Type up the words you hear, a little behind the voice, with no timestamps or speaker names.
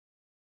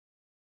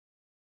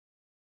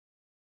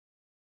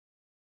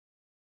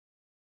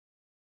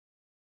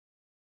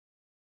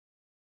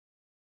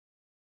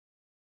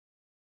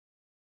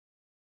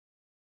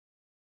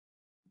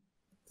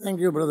Thank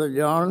you, Brother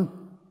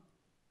John,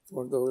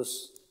 for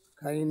those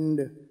kind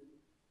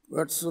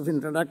words of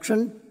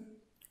introduction.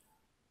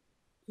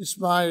 It's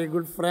my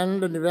good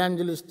friend and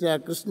evangelist,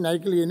 Christian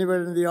Eichel,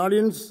 anywhere in the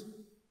audience.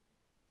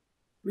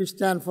 Please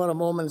stand for a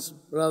moment,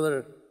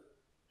 brother.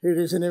 He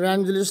is an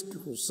evangelist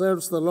who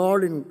serves the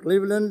Lord in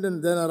Cleveland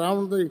and then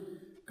around the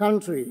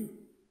country.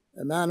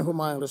 A man whom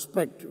I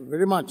respect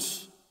very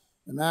much.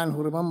 A man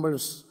who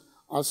remembers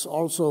us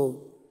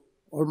also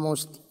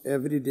almost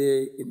every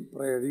day in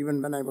prayer,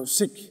 even when I was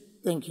sick.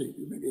 Thank you.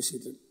 You may be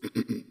seated.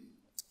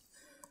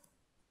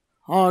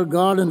 Our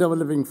God and our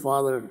living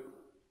Father,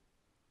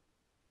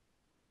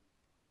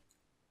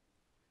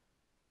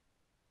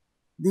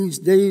 these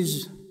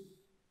days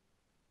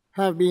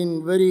have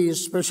been very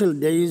special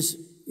days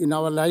in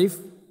our life.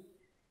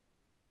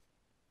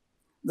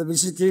 The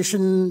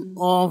visitation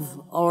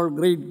of our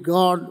great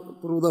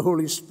God through the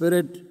Holy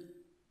Spirit,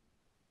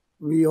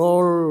 we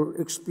all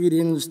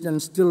experienced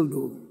and still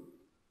do.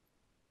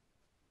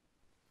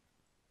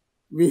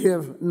 We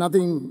have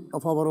nothing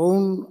of our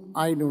own.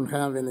 I don't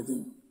have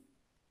anything.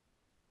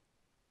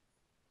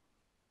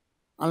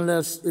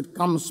 Unless it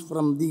comes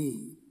from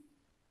Thee.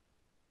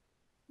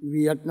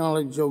 We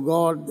acknowledge, O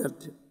God,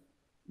 that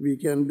we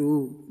can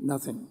do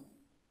nothing.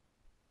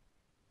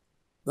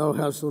 Thou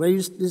hast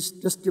raised this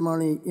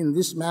testimony in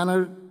this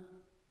manner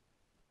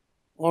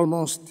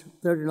almost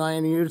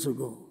 39 years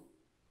ago.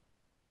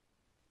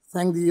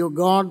 Thank Thee, O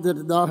God,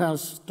 that Thou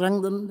hast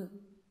strengthened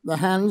the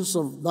hands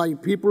of Thy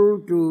people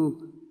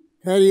to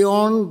carry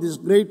on this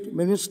great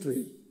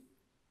ministry.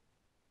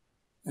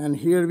 And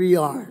here we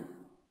are,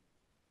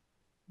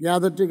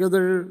 gathered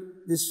together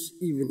this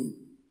evening,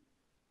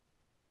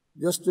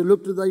 just to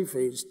look to Thy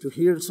face, to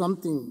hear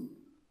something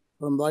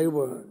from Thy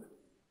word.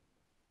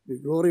 We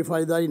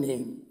glorify Thy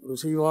name.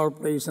 Receive our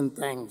praise and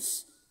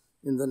thanks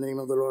in the name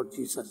of the Lord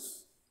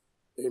Jesus.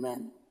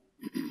 Amen.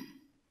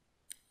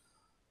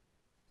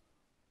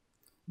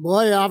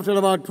 Boy, after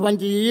about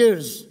 20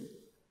 years,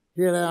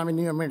 here I am in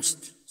your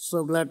midst.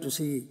 So glad to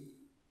see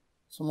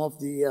some of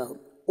the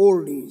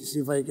oldies,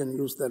 if I can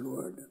use that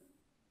word.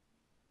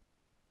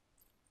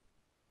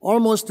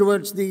 Almost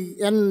towards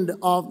the end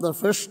of the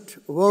First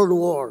World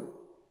War,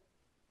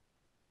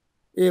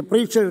 a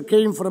preacher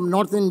came from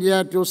North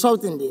India to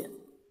South India.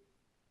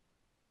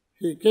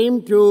 He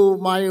came to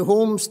my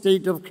home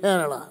state of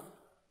Kerala.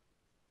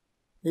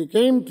 He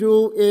came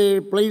to a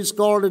place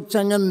called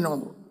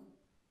Changanur.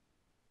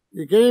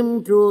 He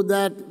came to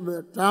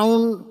that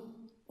town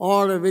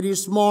or a very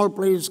small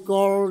place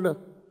called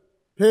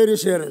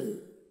Perisheril.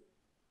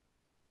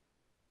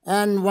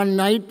 And one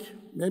night,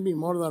 maybe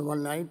more than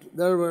one night,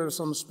 there were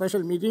some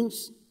special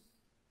meetings.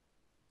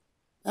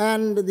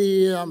 And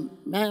the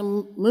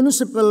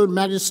municipal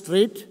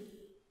magistrate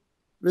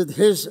with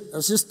his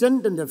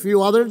assistant and a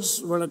few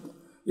others were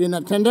in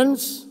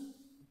attendance.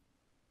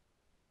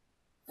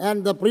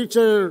 And the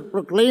preacher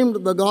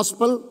proclaimed the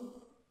gospel.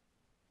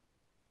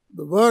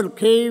 The word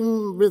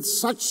came with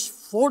such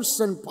force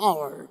and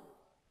power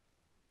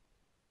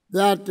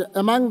that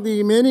among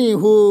the many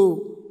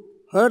who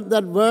heard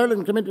that word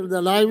and committed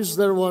their lives,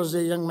 there was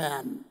a young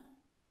man.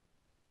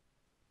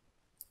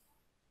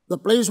 The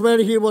place where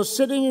he was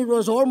sitting, it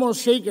was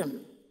almost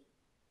shaken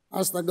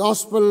as the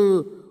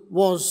gospel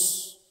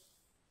was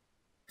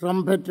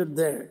trumpeted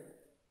there.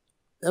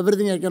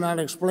 Everything I cannot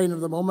explain at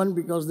the moment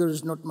because there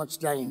is not much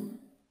time.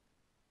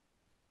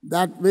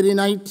 That very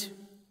night,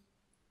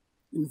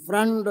 in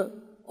front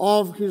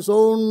of his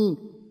own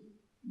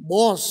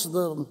boss,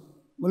 the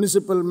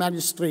municipal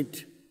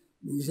magistrate,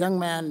 this young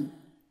man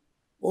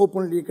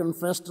openly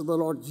confessed to the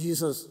Lord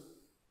Jesus,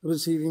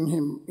 receiving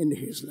him into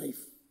his life.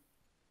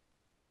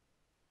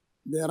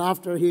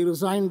 Thereafter, he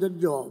resigned that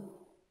job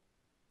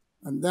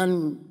and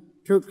then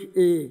took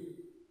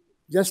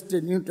just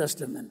a New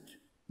Testament,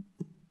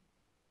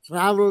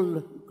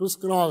 traveled,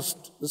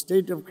 crisscrossed the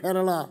state of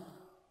Kerala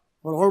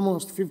for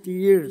almost 50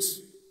 years,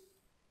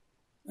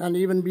 and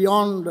even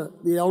beyond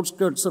the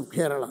outskirts of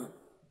Kerala,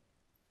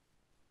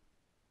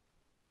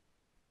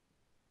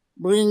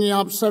 bringing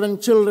up 7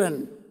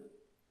 children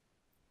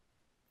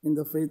in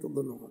the faith of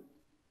the Lord.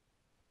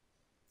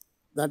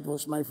 That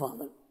was my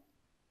father.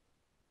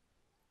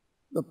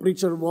 The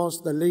preacher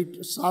was the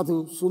late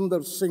Sadhu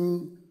Sundar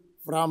Singh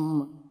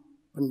from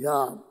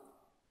Punjab.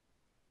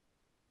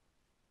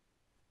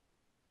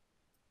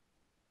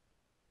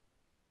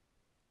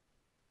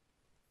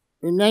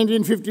 In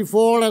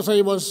 1954, as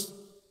I was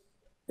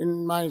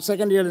in my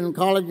second year in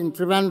college in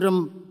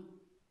Trivandrum,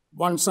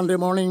 one Sunday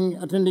morning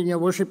attending a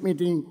worship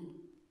meeting,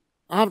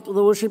 after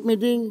the worship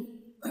meeting,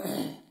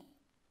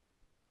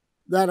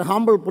 that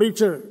humble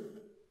preacher,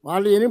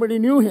 hardly anybody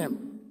knew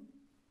him.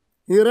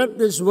 He read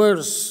this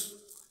verse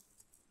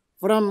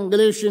from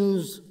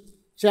Galatians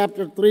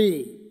chapter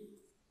 3.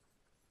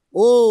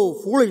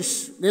 O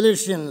foolish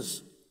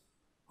Galatians,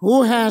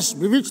 who has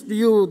bewitched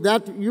you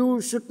that you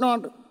should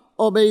not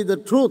obey the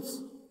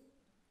truth,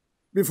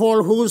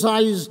 before whose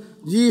eyes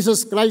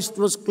Jesus Christ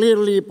was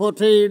clearly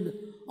portrayed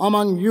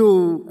among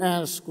you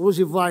as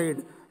crucified,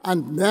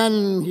 and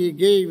then he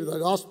gave the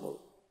gospel.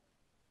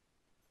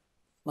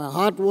 My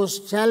heart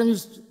was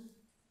challenged.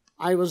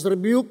 I was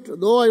rebuked,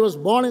 though I was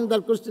born in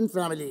that Christian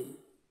family.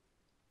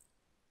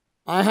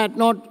 I had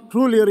not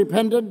truly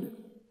repented.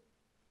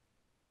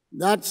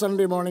 That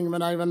Sunday morning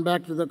when I went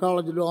back to the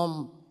college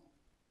dorm,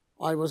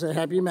 I was a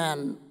happy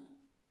man.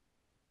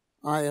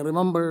 I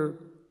remember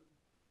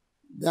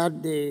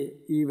that day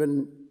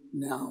even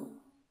now.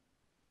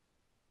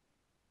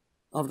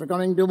 After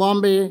coming to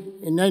Bombay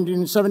in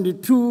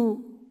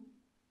 1972,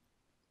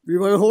 we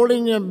were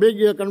holding a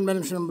big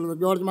convention. Brother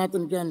George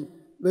Martin can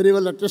very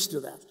well attest to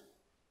that.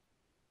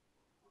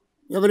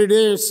 Every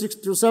day,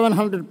 600 to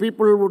 700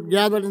 people would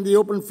gather in the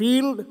open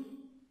field,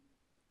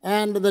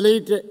 and the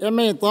late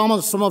M.A.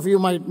 Thomas, some of you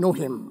might know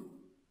him.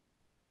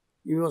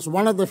 He was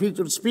one of the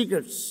featured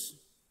speakers.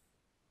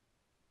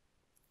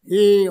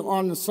 He,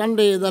 on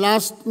Sunday, in the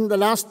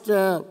last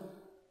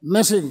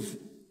message,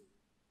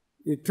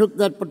 he took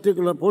that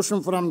particular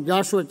portion from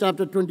Joshua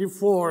chapter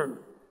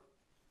 24,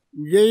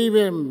 gave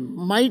a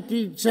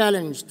mighty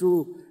challenge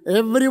to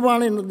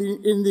everyone in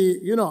the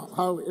you know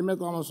how M.A.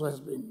 Thomas has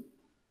been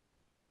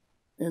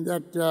in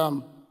that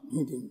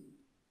meeting.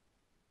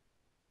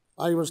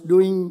 I was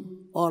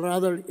doing, or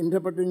rather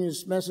interpreting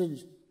his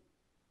message,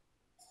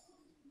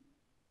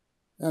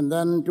 and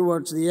then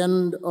towards the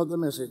end of the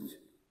message,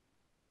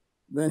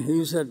 when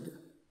he said,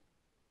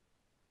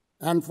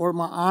 "And for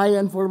I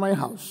and for my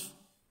house,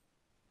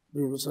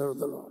 we will serve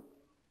the Lord."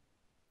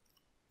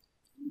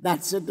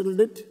 That settled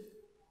it.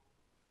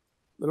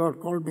 The Lord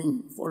called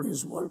me for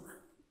His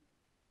work.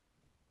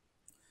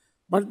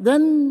 But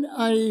then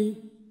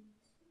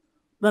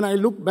when I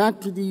look back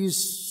to these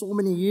so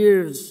many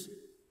years,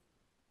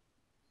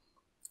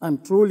 I'm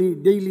truly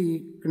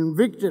daily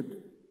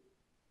convicted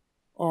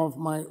of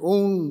my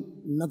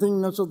own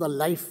nothingness of the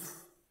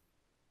life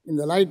in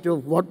the light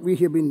of what we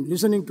have been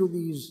listening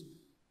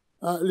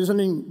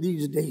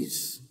these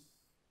days,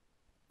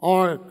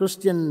 our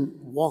Christian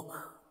walk.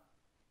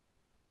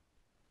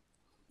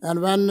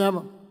 And when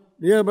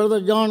dear Brother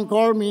John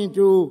called me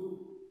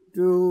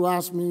to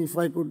ask me if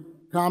I could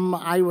come,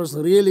 I was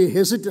really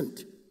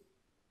hesitant.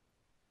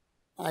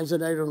 I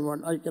said, I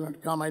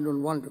cannot come, I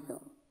don't want to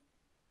come.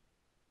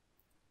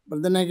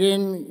 But then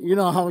again, you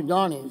know how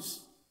John is.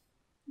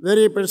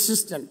 Very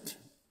persistent,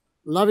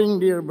 loving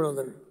dear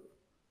brother.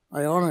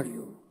 I honor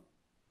you.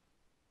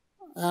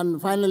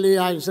 And finally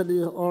I said,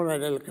 all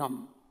right, I'll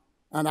come.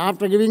 And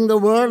after giving the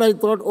word, I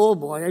thought, oh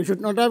boy, I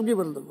should not have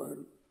given the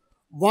word.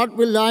 What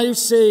will I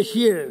say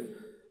here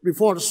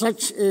before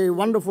such a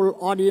wonderful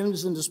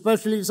audience, and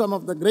especially some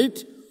of the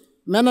great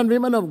men and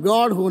women of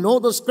God who know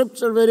the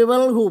Scripture very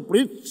well, who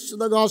preach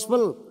the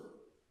gospel?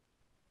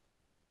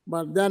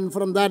 But then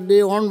from that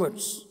day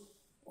onwards,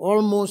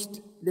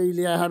 almost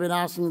daily I have been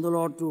asking the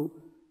Lord to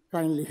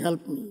kindly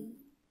help me.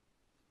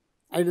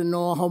 I don't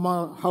know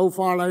how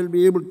far I will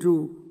be able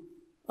to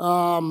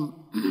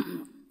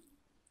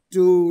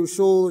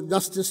show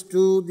justice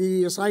to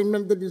the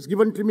assignment that is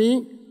given to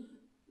me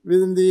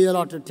within the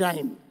allotted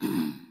time.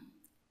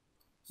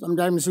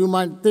 Sometimes you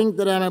might think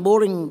that I'm a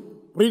boring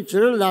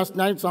preacher. Last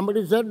night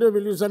somebody said,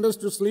 will you send us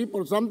to sleep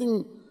or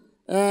something?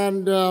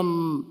 And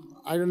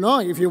I don't know,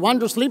 if you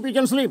want to sleep, you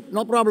can sleep,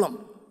 no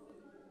problem.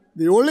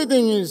 The only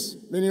thing is,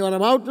 when you are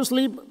about to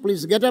sleep,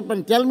 please get up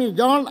and tell me,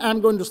 John,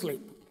 I'm going to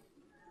sleep.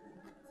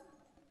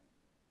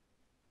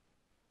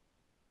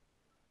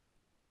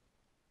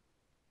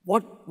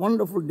 What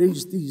wonderful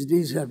days these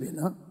days have been,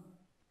 huh?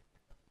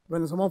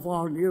 When some of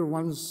our dear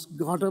ones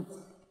got up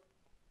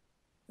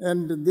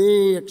and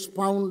they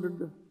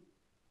expounded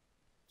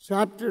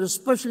chapters,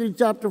 especially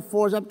chapters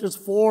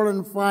 4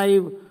 and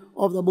 5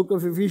 of the book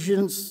of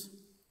Ephesians.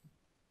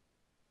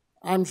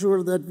 I'm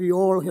sure that we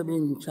all have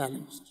been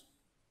challenged.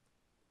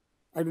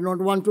 I do not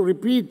want to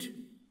repeat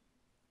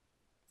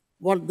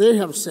what they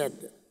have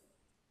said,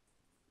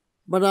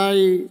 but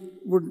I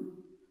would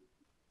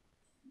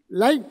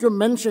like to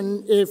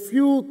mention a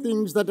few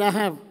things that I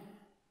have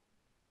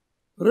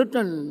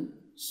written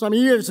some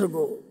years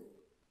ago,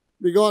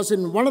 because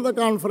in one of the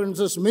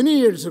conferences many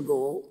years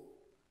ago,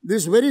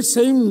 this very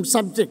same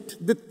subject,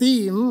 the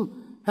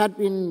theme, had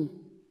been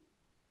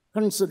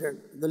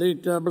considered. The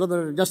late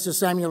Brother Justice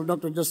Samuel,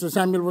 Dr. Justice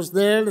Samuel was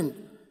there,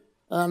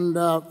 and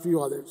a few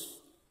others.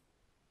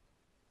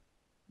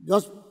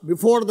 Just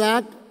before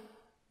that,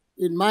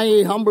 in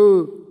my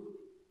humble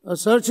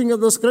searching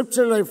of the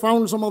Scripture, I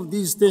found some of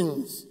these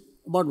things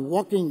about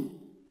walking.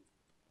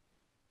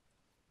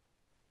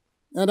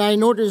 And I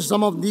noticed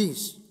some of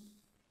these.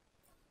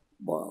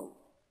 Wow.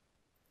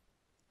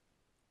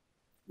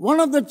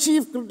 One of the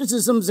chief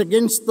criticisms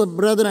against the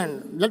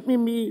brethren, let me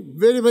be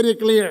very, very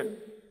clear,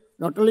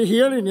 not only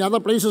here, in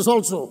other places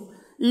also,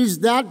 is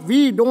that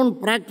we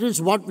don't practice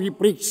what we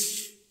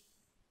preach.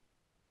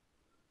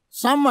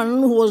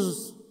 Someone who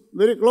was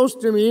very close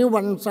to me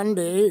one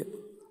Sunday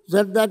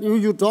said that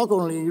you talk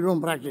only, you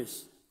don't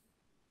practice.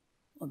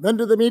 I went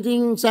to the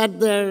meeting, sat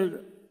there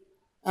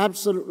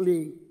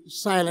absolutely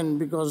silent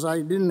because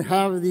I didn't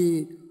have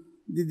the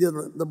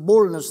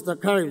boldness, the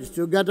courage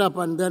to get up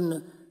and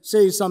then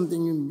say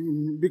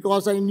something,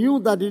 because I knew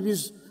that it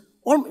is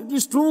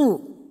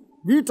true.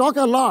 We talk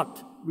a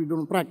lot. We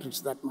don't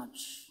practice that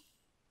much.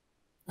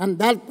 And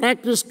that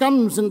practice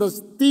comes in the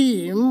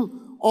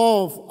theme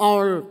of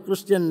our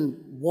Christian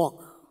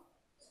walk.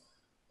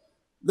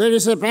 There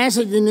is a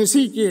passage in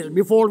Ezekiel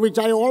before which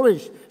I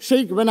always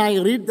shake when I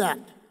read that.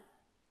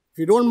 If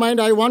you don't mind,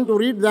 I want to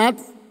read that.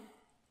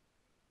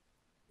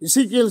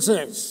 Ezekiel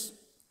says,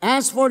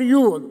 as for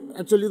you,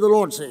 actually the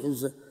Lord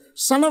says,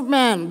 Son of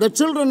man, the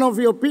children of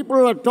your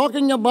people are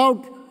talking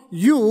about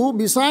you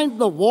beside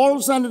the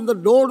walls and in the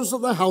doors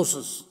of the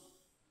houses.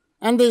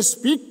 And they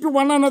speak to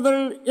one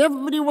another,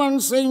 everyone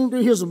saying to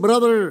his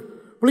brother,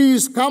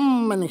 please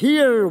come and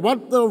hear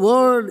what the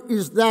word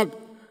is that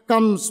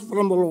comes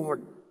from the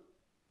Lord.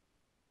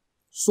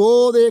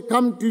 So they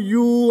come to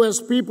you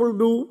as people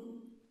do.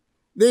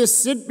 They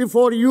sit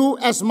before you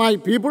as my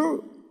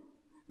people.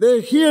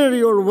 They hear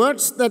your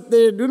words but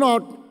they do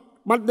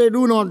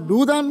not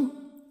do them.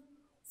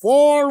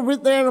 For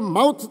with their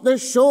mouth they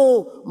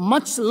show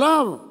much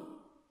love,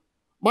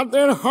 but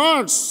their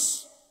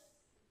hearts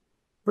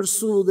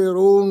pursue their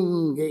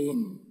own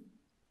gain.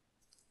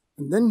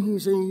 And then he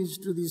says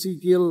to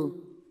Ezekiel,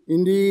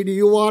 indeed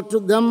you are to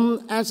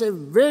them as a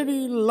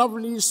very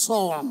lovely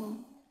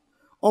song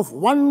of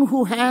one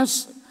who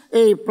has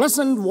a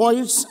pleasant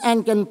voice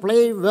and can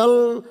play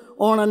well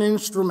on an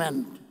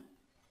instrument.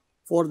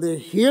 For they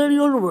hear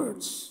your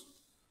words,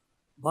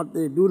 but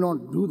they do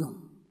not do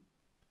them.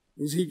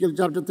 Ezekiel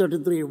chapter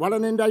 33, what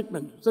an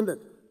indictment, isn't it?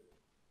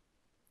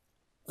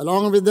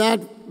 Along with that,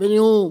 when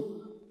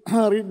you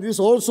read this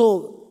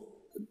also,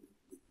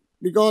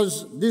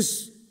 because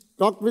this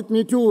talked with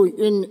me too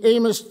in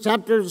Amos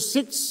chapter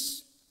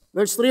 6,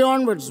 verse 3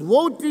 onwards,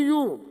 woe to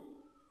you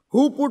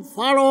who put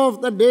far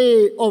off the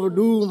day of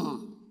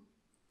doom,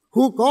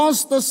 who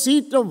cause the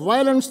seat of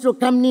violence to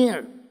come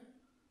near,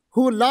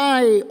 who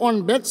lie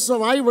on beds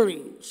of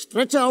ivory,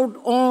 stretch out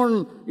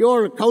on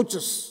your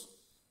couches,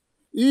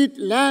 eat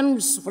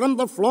lambs from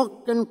the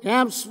flock and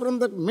calves from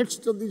the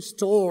midst of the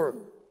store,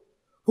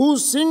 who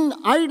sing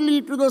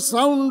idly to the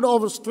sound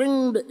of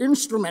stringed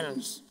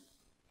instruments,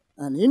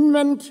 and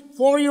invent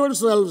for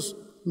yourselves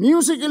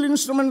musical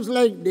instruments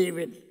like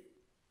David,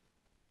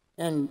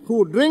 and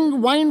who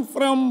drink wine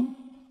from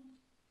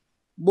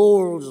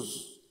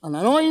bowls, and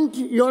anoint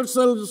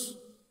yourselves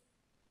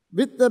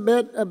with the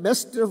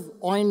best of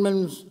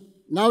ointments.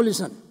 Now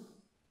listen.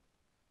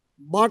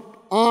 But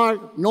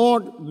are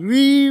not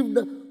grieved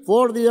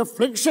for the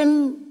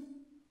affliction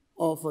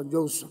of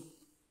Joseph.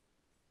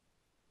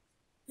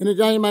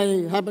 Anytime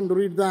I happen to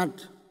read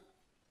that,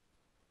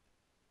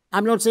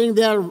 I'm not saying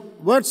they are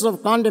words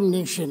of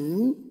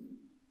condemnation,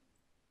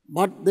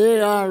 but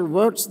they are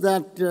words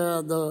that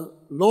the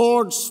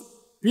Lord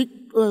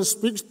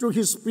speaks to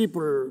his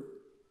people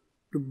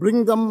to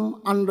bring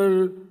them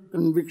under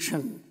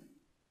conviction.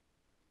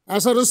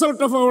 As a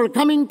result of our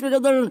coming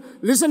together,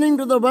 listening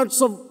to the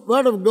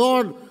word of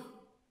God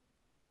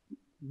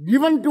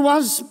given to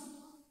us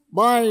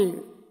by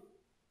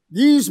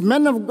these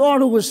men of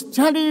God who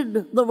studied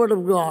the word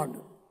of God,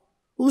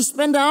 who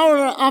spent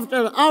hour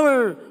after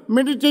hour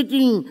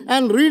meditating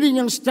and reading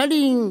and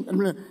studying,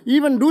 and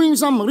even doing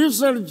some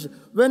research.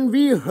 When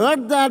we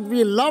heard that,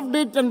 we loved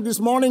it, and this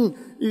morning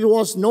it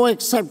was no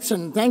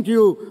exception. Thank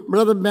you,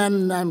 Brother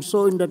Ben. I'm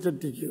so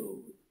indebted to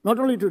you. Not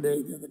only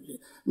today, the other day,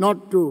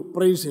 not to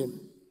praise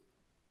him.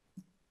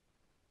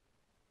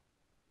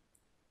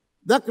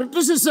 The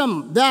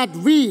criticism that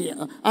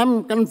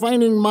I'm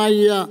confining my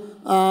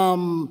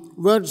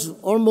words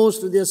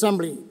almost to the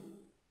assembly.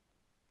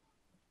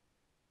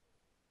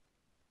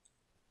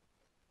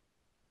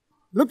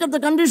 Look at the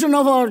condition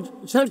of our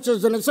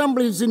churches and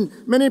assemblies in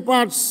many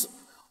parts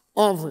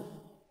of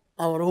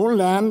our own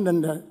land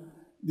and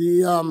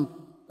the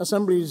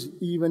assemblies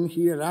even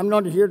here. I'm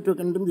not here to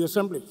condemn the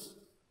assemblies.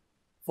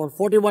 For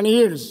 41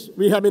 years,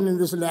 we have been in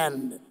this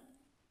land.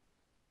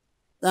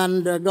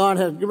 And God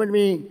has given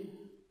me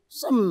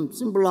some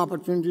simple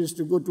opportunities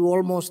to go to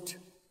almost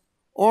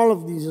all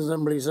of these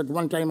assemblies at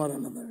one time or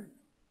another.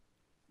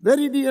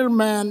 Very dear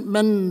men,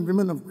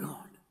 women of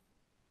God.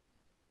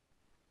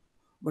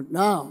 But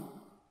now,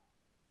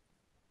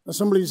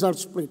 assemblies are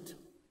split.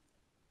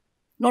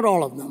 Not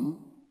all of them.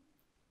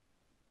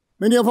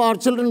 Many of our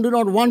children do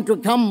not want to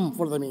come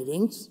for the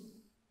meetings.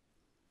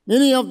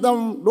 Many of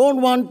them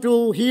don't want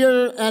to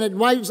hear an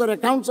advice or a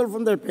counsel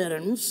from their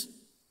parents,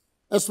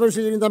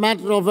 especially in the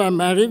matter of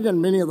marriage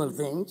and many other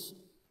things.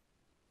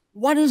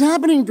 What is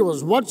happening to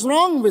us? What's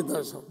wrong with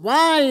us?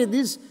 Why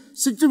this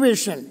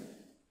situation?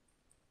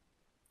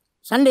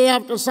 Sunday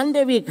after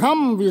Sunday we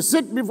come, we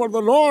sit before the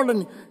Lord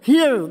and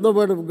hear the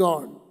word of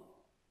God.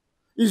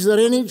 Is there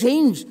any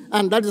change?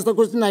 And that is the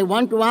question I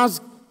want to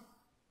ask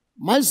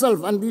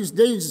myself. And these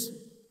days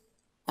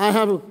I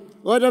have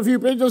quite a few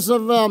pages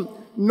of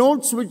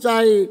notes which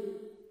I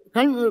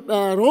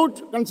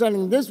wrote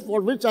concerning this, for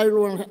which I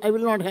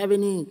will not have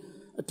any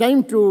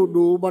time to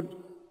do, but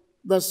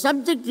the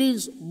subject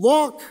is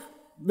walk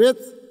with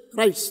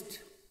Christ.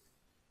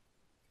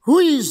 Who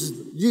is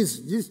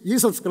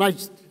Jesus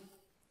Christ?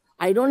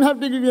 I don't have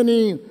to give you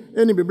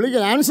any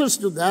biblical answers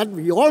to that.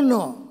 We all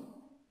know.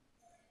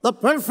 the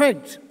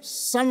perfect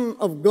Son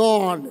of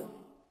God,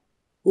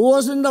 who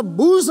was in the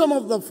bosom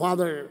of the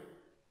Father.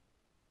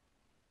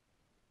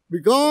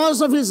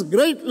 Because of his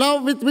great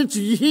love with which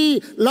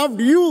he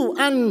loved you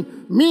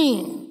and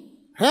me,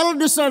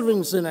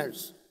 hell-deserving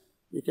sinners,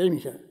 he came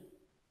here.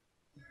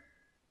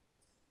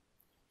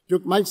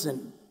 Took my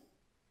sin,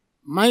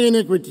 my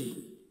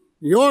iniquity,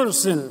 your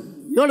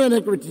sin, your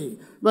iniquity,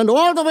 went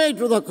all the way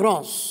to the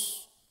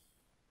cross.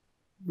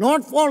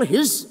 Not for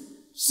his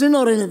sin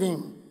or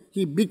anything.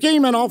 He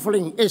became an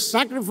offering, a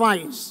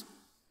sacrifice.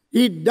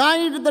 He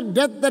died the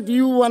death that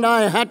you and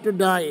I had to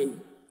die,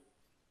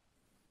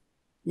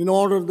 in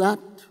order that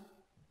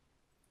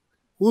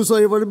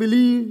whosoever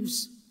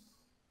believes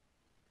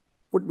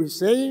would be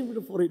saved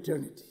for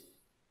eternity.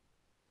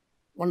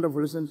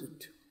 Wonderful, isn't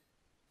it?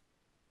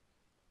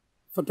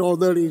 For all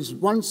there is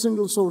one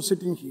single soul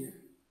sitting here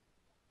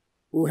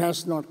who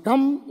has not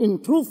come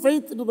in true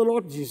faith to the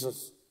Lord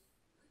Jesus.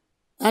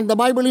 And the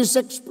Bible is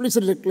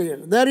explicitly clear.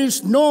 There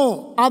is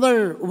no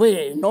other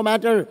way, no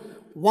matter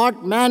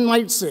what man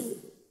might say,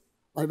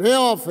 by way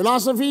of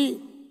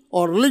philosophy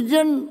or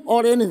religion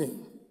or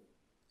anything.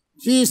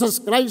 Jesus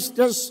Christ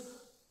has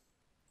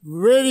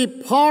very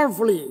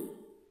powerfully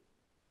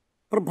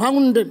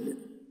propounded.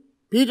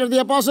 Peter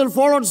the Apostle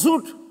followed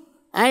suit.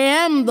 I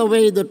am the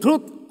way, the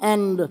truth,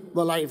 and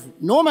the life.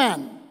 No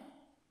man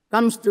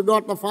comes to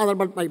God the Father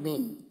but by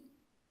me.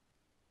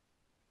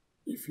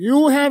 If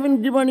you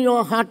haven't given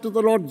your heart to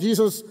the Lord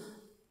Jesus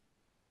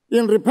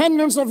in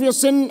repentance of your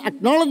sin,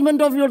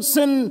 acknowledgement of your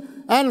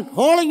sin, and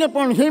calling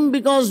upon him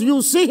because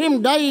you see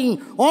him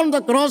dying on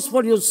the cross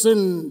for your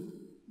sin,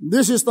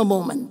 this is the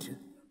moment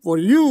for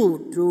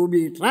you to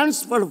be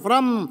transferred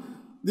from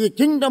the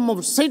kingdom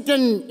of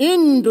Satan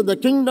into the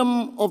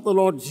kingdom of the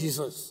Lord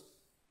Jesus.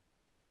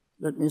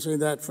 Let me say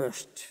that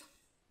first.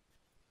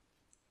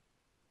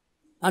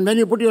 And when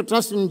you put your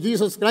trust in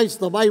Jesus Christ,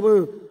 the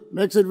Bible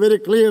makes it very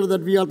clear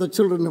that we are the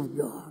children of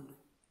God.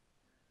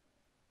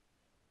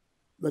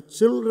 The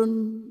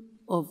children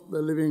of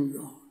the living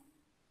God.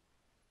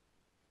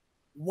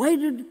 Why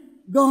did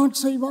God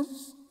save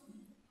us?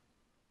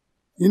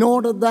 In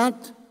order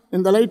that,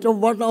 in the light of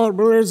what our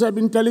brothers have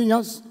been telling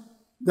us,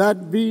 that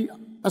we,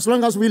 as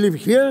long as we live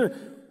here,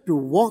 to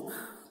walk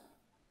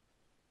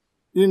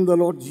in the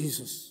Lord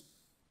Jesus.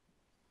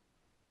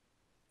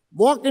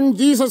 Walk in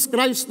Jesus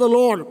Christ the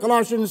Lord,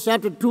 Colossians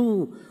chapter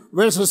 2,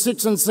 verses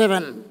 6 and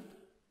 7.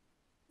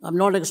 I'm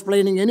not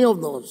explaining any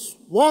of those.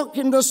 Walk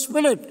in the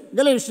Spirit,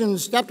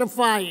 Galatians chapter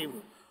 5,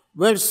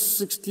 verse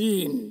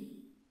 16.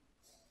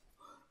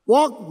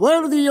 Walk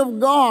worthy of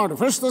God, 1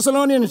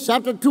 Thessalonians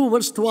chapter 2,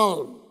 verse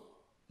 12.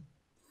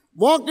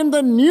 Walk in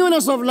the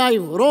newness of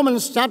life,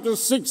 Romans chapter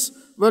 6,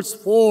 verse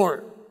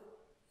 4.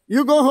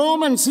 You go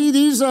home and see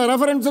these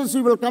references,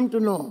 you will come to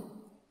know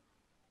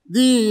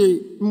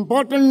the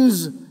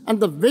importance and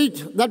the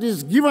weight that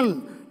is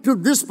given to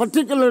this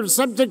particular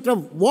subject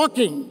of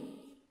walking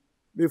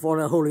before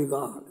a holy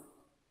God.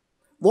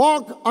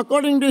 Walk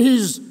according to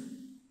his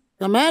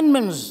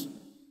commandments,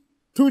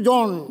 2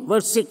 John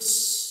verse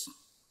 6.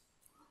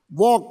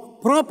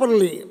 Walk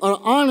properly or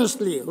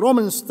honestly,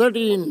 Romans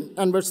 13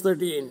 and verse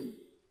 13.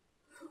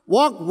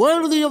 Walk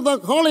worthy of the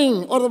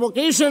calling or the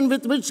vocation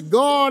with which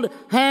God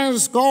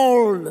has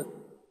called.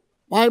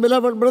 My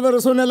beloved brother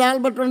Sunil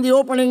Albert, on the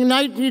opening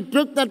night, he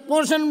took that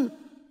portion.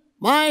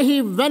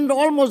 He went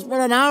almost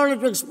for an hour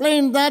to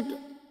explain that.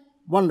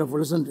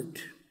 Wonderful, isn't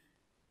it?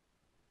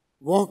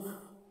 Walk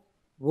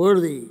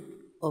worthy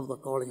of the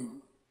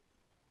calling.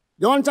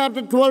 John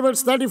chapter 12,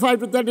 verse 35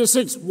 to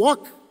 36.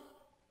 Walk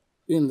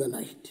in the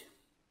light.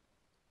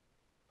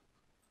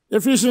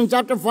 Ephesians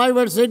chapter 5,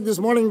 verse 8, this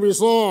morning we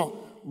saw,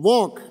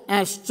 walk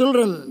as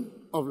children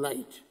of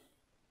light.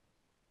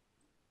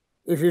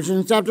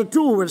 Ephesians chapter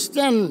 2, verse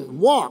 10,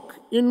 walk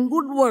in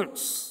good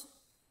works.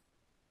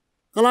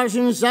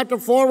 Colossians chapter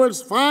 4,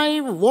 verse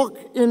 5, walk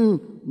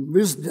in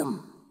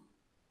wisdom.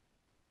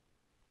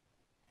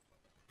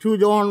 2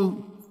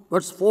 John,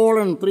 verse 4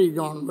 and 3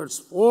 John, verse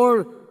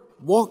 4,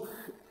 walk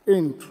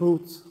in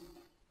truth.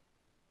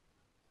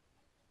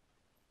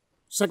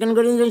 2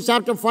 Corinthians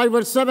chapter 5,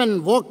 verse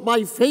 7, walk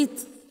by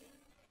faith.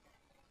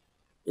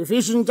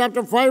 Ephesians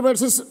chapter 5,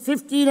 verses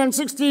 15 and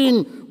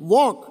 16,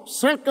 walk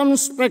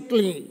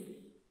circumspectly,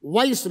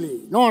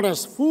 wisely, not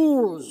as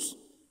fools.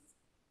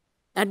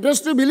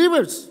 Addressed to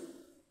believers,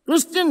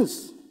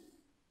 Christians.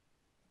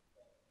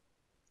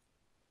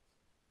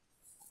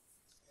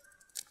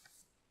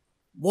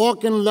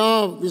 Walk in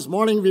love. This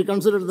morning we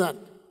considered that.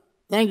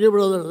 Thank you,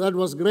 brother. That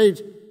was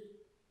great.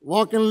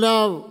 Walk in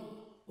love.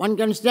 One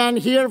can stand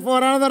here for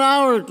another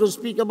hour to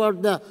speak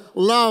about the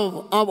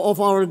love of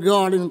our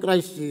God in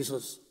Christ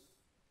Jesus.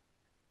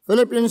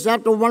 Philippians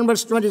chapter 1,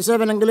 verse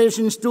 27 and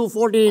Galatians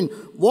 2:14.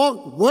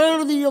 Walk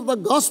worthy of the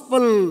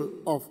gospel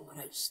of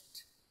Christ.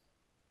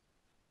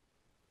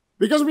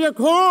 Because we are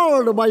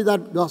called by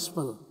that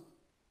gospel.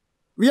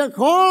 We are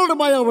called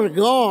by our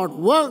God.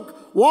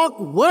 Walk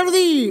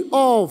worthy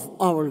of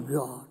our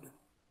God.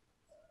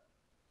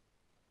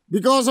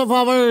 Because of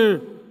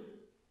our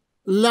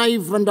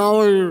life and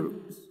our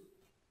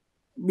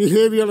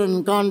behavior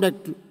and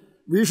conduct,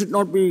 we should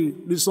not be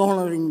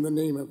dishonoring the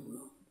name of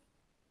God.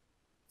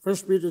 1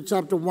 Peter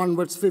chapter 1,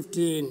 verse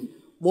 15,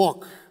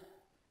 walk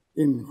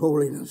in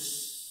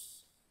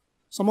holiness.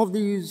 Some of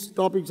these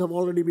topics have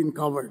already been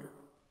covered.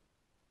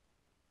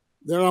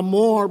 There are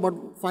more,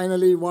 but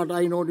finally what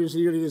I notice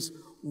here is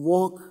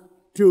walk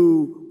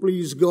to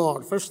please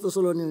God. 1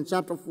 Thessalonians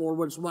chapter 4,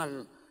 verse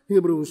 1,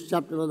 Hebrews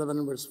chapter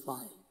 11, verse 5.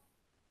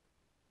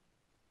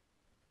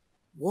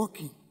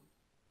 Walking.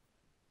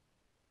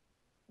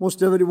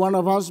 Most every one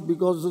of us,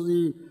 because of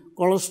the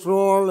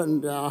cholesterol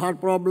and heart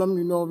problem,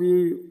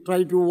 we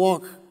try to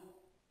walk.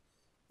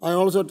 I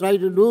also try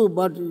to do,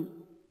 but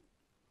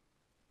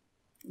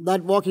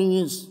that walking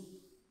is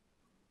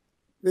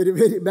very,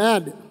 very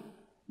bad.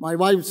 My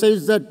wife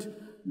says that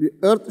the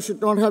earth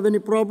should not have any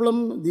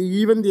problem,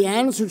 even the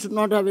ants should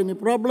not have any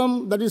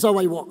problem. That is how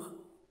I walk.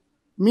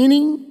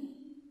 Meaning,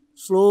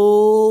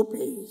 slow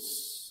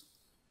pace.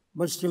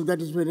 But still that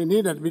is very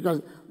needed,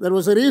 because there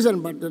was a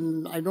reason, but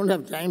I don't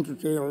have time to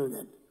tell all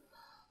that.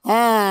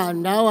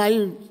 Now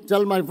I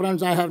tell my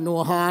friends I have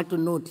no heart,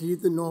 no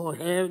teeth, no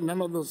hair,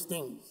 none of those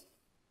things.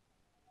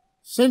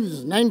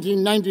 Since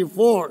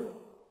 1994,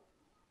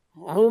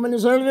 how many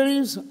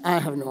surgeries? I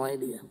have no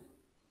idea.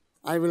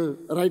 I will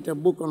write a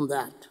book on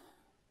that.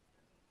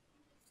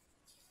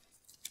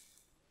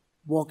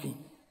 Walking.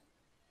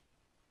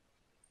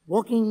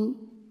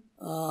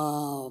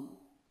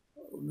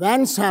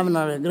 Vance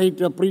Havner, a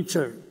great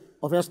preacher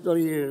of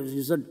yesterday years,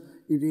 he said,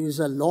 it is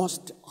a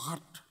lost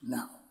art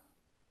now.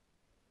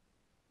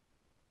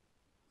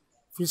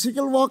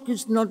 Physical walk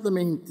is not the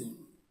main thing.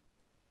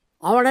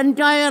 Our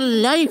entire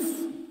life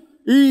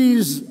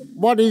is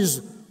what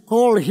is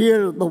called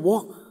here the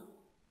walk.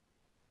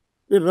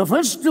 It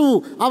refers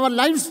to our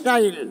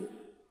lifestyle,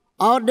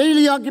 our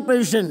daily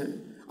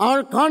occupation,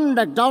 our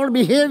conduct, our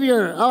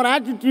behavior, our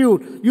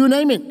attitude, you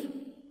name it.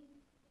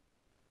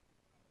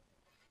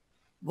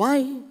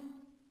 Why?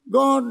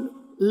 God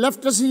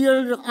left us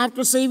here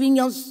after saving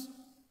us.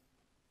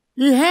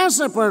 He has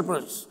a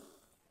purpose.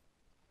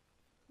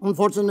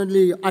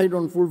 Unfortunately, I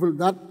don't fulfill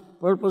that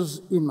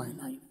purpose in my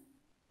life.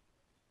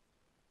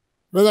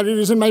 Whether it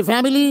is in my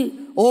family,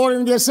 or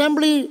in the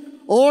assembly,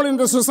 or in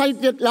the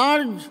society at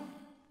large,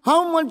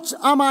 how much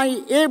am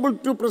I able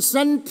to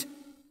present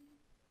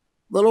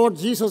the Lord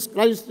Jesus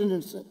Christ in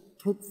His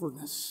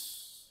truthfulness?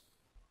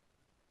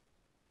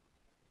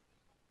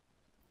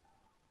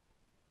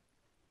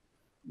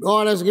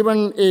 God has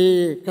given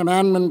a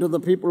commandment to the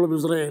people of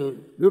Israel.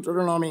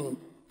 Deuteronomy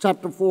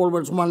chapter 4,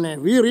 verse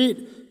 1. We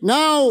read,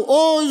 now,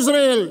 O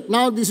Israel,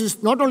 now this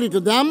is not only to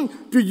them,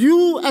 to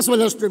you as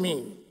well as to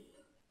me.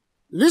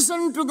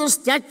 Listen to the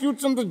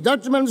statutes and the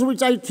judgments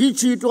which I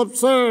teach you to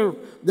observe,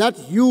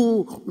 that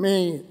you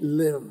may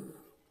live.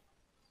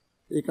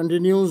 He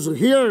continues,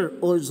 hear,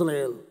 O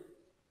Israel,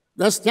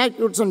 the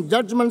statutes and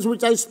judgments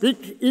which I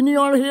speak in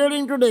your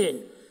hearing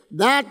today,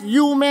 that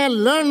you may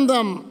learn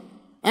them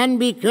and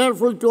be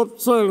careful to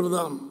observe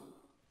them.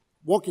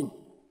 Walking.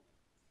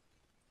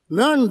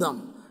 Learn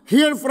them.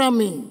 Hear from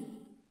me.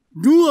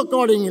 Do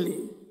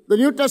accordingly. The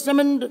New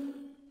Testament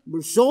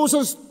shows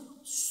us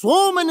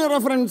so many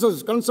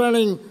references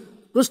concerning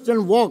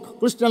Christian walk,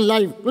 Christian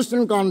life,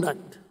 Christian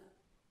conduct.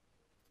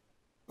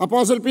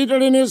 Apostle Peter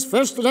in his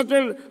first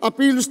letter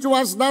appeals to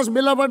us, thus,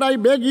 beloved, I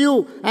beg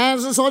you,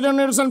 as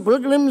sojourners and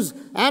pilgrims,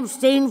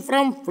 abstain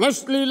from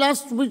fleshly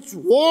lusts which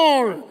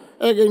war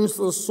against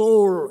the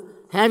soul,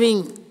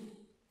 having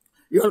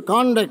your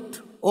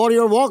conduct or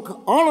your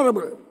walk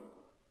honorable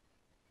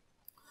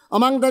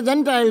among the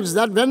Gentiles,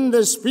 that when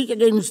they speak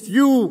against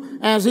you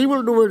as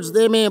evildoers,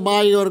 they may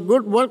by your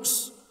good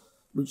works,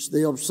 which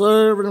they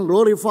observe and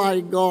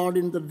glorify God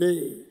in the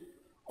day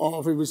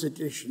of a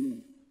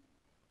visitation.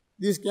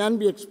 This can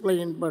be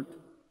explained, but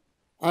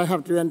I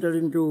have to enter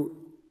into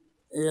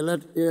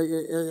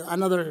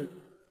another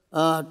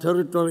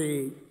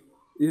territory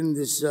in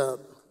this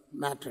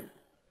matter.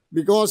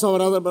 Because our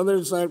other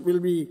brothers will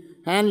be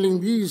handling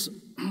these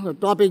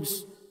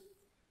topics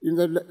in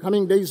the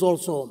coming days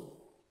also.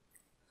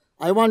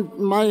 I want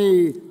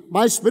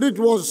my spirit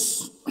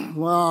was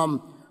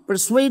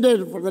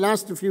persuaded for the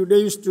last few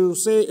days to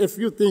say a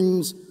few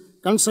things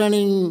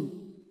concerning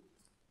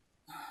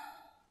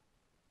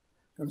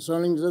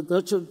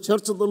the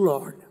church of the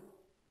Lord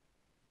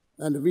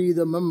and we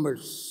the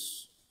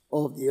members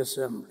of the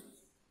assembly.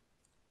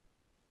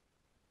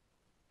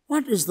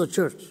 What is the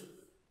church?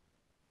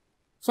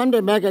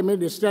 Sometime back I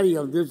made a study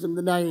of this, and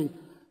then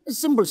a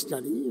simple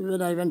study.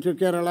 When I went to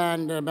Kerala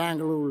and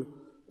Bangalore,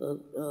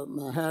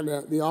 I had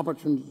the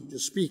opportunity to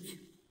speak.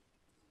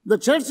 The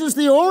church is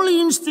the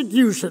only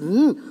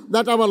institution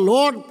that our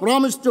Lord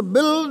promised to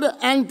build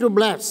and to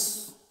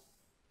bless.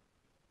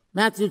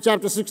 Matthew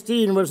chapter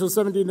 16, verses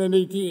 17 and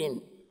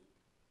 18.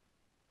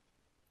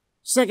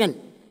 Second,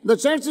 the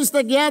church is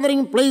the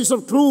gathering place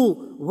of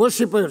true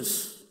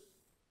worshippers.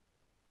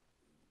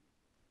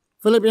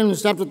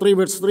 Philippians chapter 3,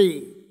 verse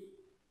 3.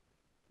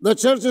 The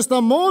church is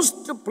the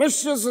most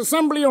precious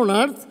assembly on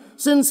earth,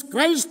 since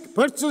Christ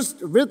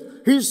purchased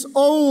with His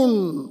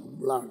own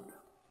blood.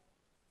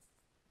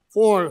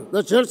 4,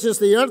 the church is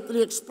the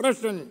earthly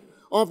expression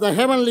of the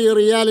heavenly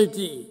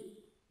reality.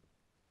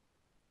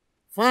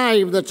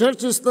 5, the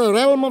church is the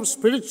realm of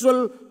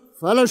spiritual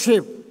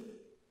fellowship.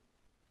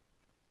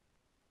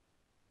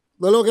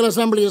 The local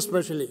assembly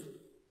especially.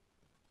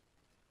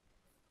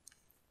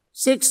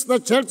 6, the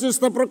church is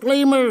the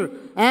proclaimer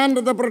and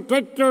the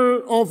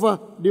protector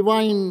of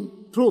divine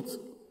truth.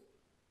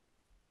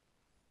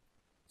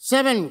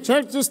 7,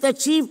 church is the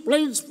chief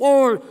place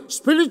for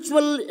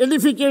spiritual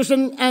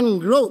edification and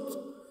growth.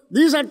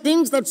 These are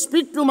things that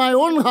speak to my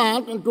own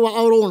heart and to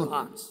our own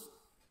hearts.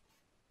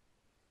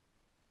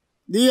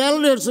 The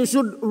elders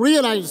should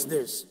realize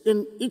this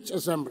in each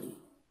assembly.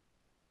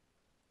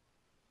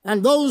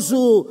 And those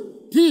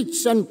who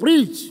teach and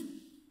preach,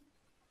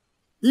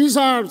 these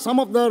are some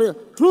of the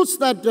truths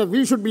that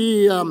we should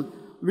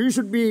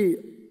be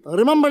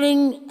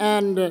remembering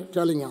and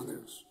telling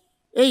others.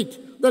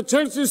 8, the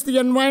church is the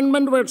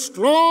environment where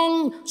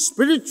strong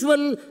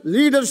spiritual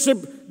leadership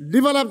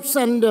develops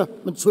and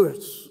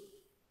matures.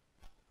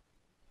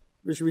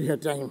 Wish we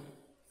had time.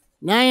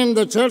 9,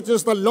 the church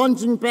is the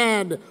launching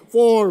pad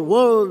for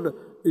world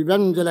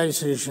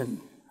evangelization.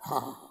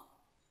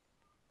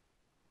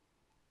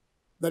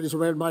 That is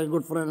where my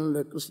good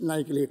friend Christian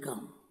Nicely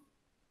comes.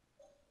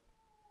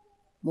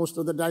 Most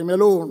of the time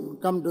alone,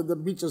 come to the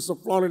beaches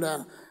of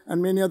Florida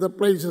and many other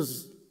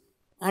places,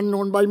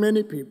 unknown by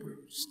many people,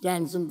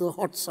 stands in the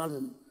hot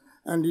sun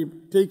and he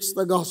takes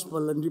the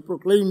gospel and he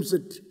proclaims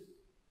it.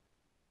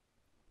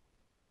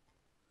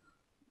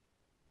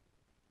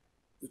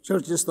 The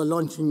church is the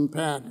launching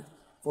pad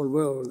for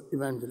world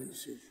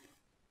evangelization.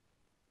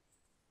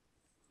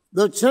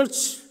 The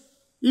church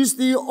is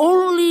the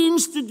only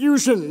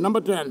institution,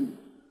 number 10,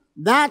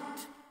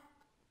 that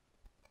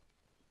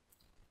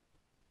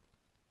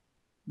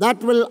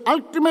will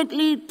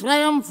ultimately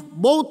triumph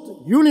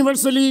both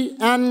universally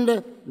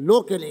and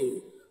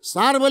locally.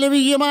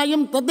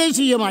 Sarvalaviyyamayam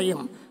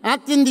Tadeshiyyamayam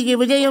Atyandika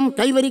Vijayam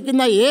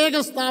Kaivarikkinna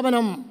Eka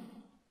Sthapanam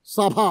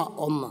Sabha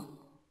Amma.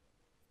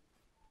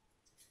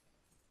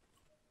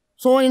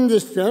 So in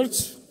this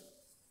church,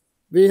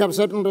 we have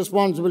certain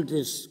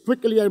responsibilities.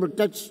 Quickly I will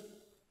touch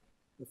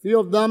a few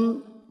of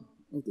them.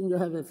 I think I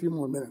have a few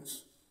more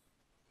minutes.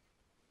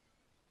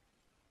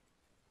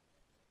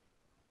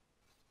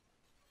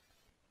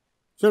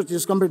 Church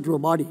is compared to a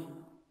body.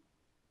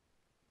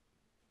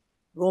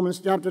 Romans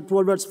chapter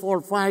 12, verse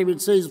 4-5,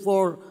 it says,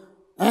 "For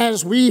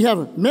as we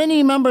have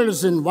many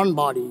members in one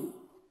body,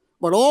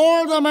 but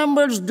all the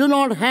members do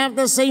not have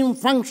the same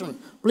function."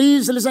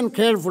 Please listen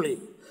carefully.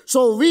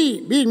 So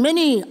we, being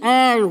many,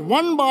 are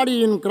one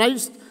body in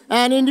Christ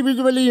and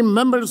individually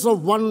members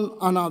of one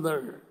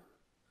another.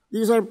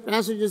 These are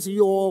passages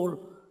you all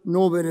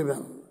know very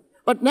well.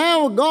 But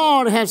now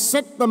God has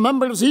set the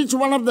members, each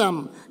one of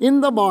them,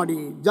 in the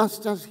body,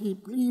 just as He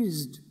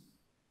pleased.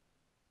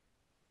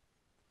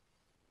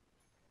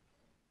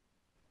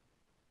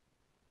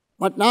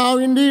 But now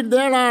indeed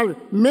there are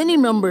many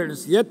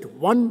members, yet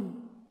one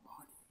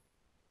body.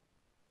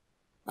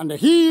 And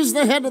He is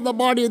the head of the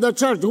body, the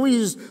church, who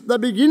is the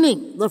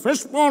beginning, the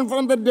firstborn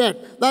from the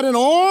dead, that in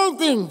all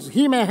things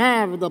He may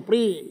have the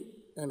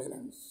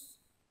preeminence.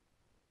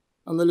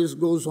 And the list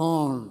goes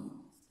on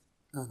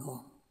and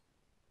on.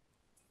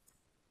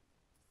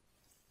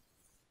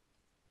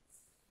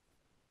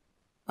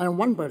 I am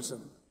one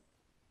person.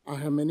 I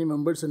have many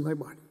members in my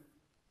body.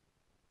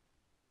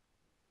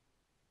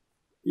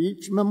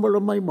 Each member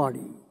of my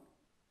body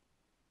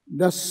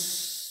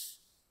does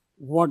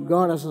what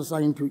God has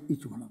assigned to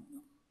each one of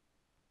them.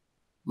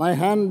 My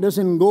hand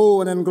doesn't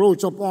go and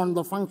encroach upon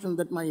the function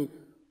that my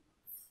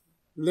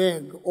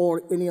leg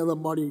or any other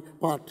body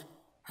part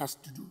has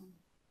to do.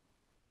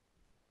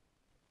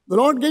 The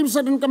Lord gave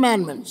certain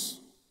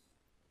commandments.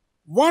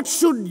 What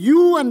should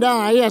you and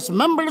I, as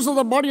members of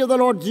the body of the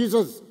Lord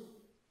Jesus,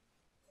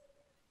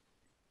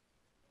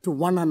 to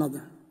one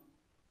another?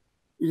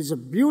 It is a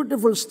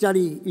beautiful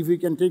study if we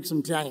can take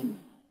some time.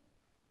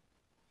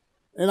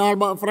 In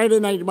our Friday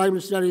night Bible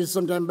studies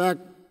sometime back,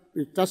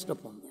 we touched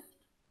upon that.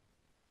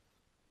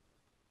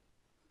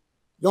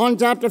 John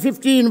chapter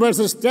 15,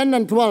 verses 10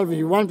 and 12. If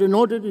you want to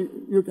note it,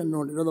 you can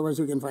note it. Otherwise,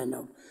 you can find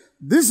out.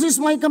 "This is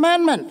my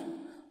commandment,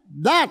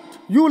 that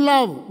you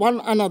love one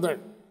another."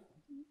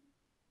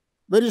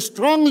 Very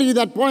strongly,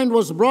 that point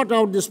was brought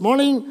out this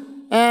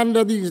morning and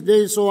these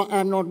days, so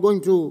I'm not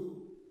going to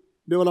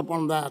develop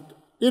on that.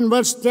 In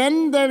verse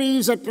 10, there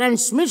is a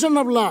transmission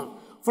of love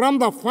from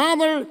the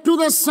Father to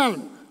the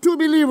Son, to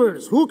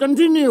believers who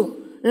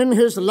continue in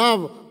His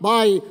love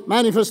by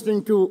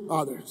manifesting to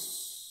others.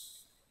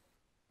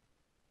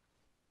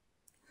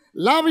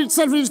 Love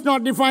itself is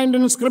not defined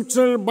in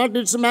Scripture, but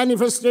its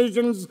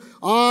manifestations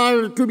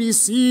are to be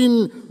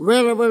seen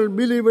wherever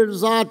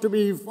believers are to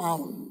be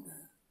found.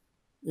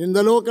 In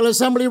the local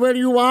assembly where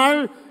you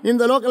are, in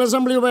the local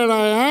assembly where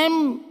I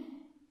am,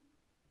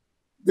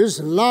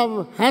 this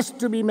love has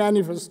to be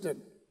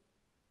manifested.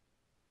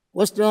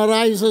 Question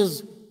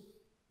arises,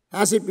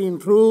 has it been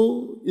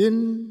true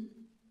in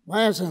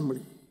my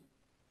assembly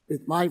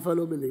with my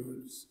fellow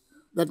believers?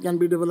 That can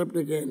be developed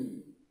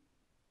again.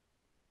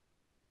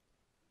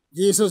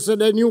 Jesus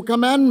said, a new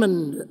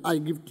commandment I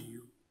give to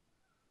you,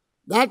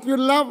 that you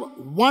love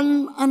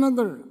one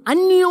another.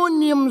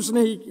 Anyonyam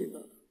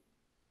snehikkuka.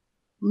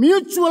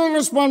 Mutual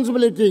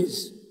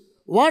responsibilities.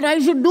 What I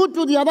should do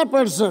to the other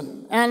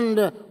person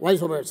and vice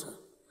versa.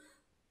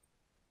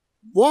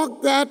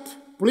 Walk that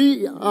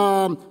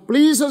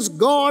pleases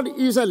God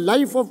is a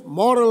life of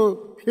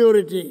moral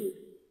purity.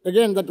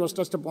 Again, that was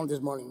touched upon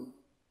this morning.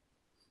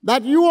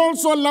 That you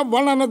also love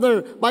one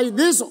another. By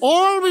this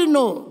all we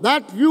know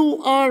that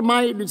you are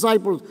my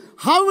disciples.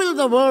 How will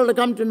the world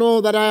come to know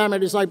that I am a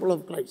disciple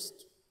of Christ?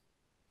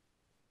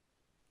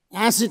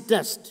 Acid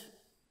test.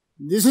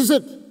 This is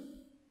it.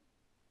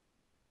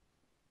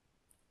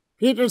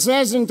 Peter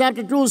says in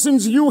chapter 2,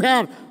 since you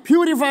have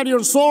purified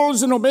your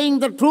souls in obeying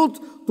the truth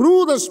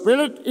through the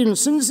Spirit in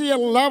sincere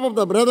love of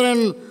the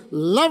brethren,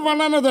 love one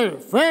another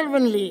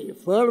fervently,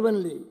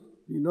 fervently.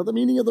 You know the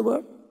meaning of the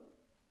word?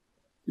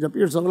 It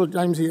appears several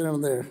times here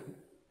and there.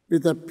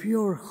 With a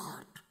pure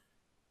heart.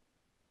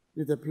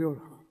 With a pure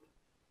heart.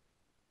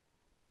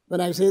 When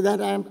I say that,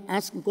 I am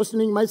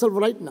questioning myself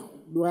right now.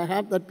 Do I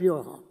have that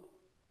pure heart?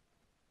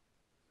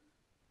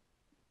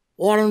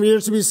 Warren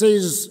Wiersbe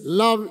says,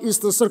 love is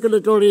the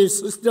circulatory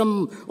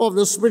system of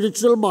the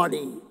spiritual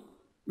body,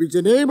 which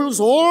enables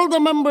all the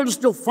members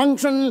to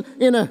function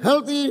in a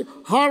healthy,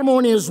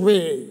 harmonious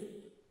way.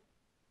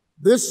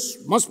 This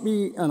must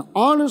be an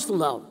honest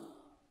love,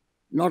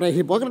 not a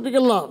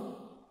hypocritical love,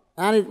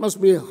 and it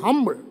must be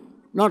humble,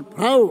 not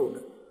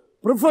proud,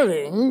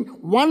 preferring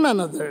one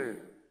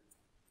another.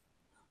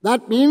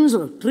 That means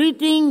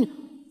treating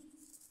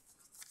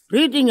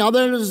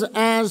others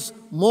as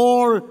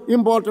more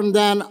important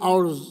than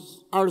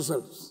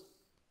ourselves.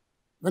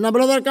 When a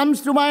brother comes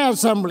to my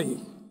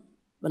assembly,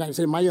 when I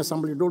say my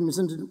assembly, don't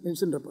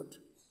misinterpret.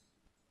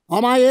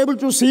 Am I able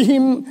to see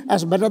him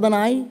as better than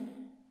I?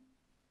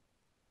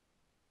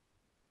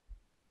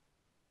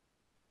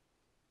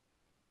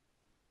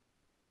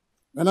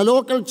 When a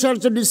local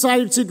church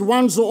decides it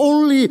wants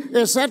only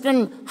a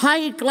certain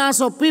high class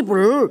of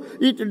people,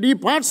 it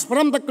departs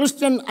from the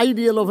Christian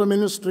ideal of a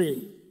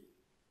ministry.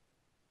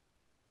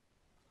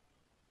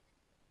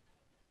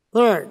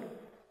 Third,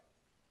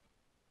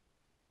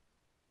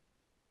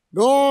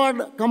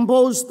 God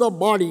composed the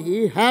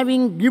body,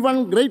 having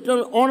given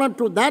greater honor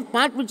to that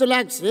part which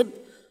lacks it,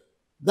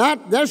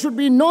 that there should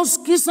be no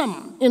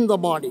schism in the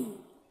body,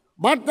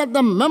 but that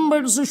the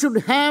members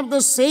should have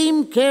the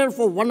same care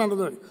for one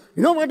another.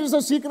 You know what is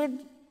the secret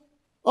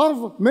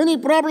of many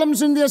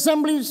problems in the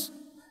assemblies?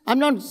 I'm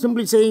not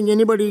simply saying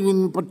anybody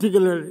in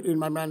particular in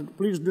my mind.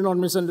 Please do not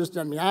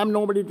misunderstand me. I am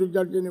nobody to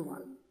judge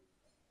anyone.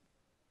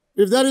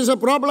 If there is a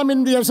problem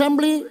in the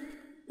assembly,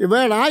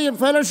 where I have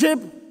fellowship,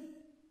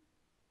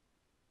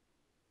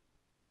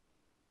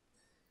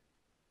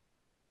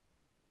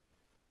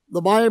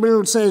 the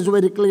Bible says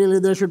very clearly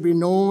there should be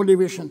no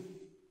division.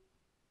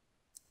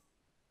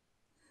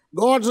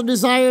 God's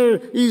desire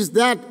is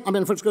that,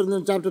 1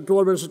 Corinthians chapter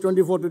 12, verses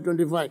 24 to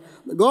 25.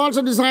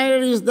 God's desire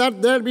is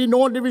that there be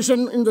no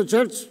division in the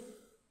church.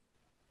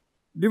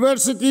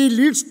 Diversity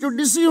leads to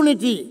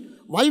disunity.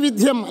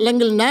 വൈവിധ്യം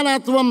അല്ലെങ്കിൽ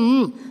നാനാത്വം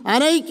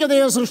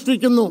അനൈക്യതയെ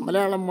സൃഷ്ടിക്കുന്നു.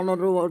 മലയാളം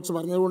ഒന്നൊരു words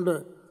പറഞ്ഞതുകൊണ്ട്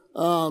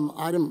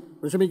ആരും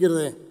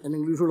വിഷമിക്കരുതേ, എന്ന്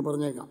ഇംഗ്ലീഷോട്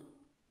പറഞ്ഞേക്കാം.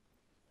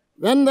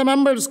 When the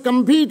members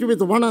compete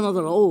with one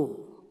another,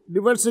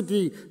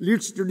 diversity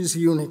leads to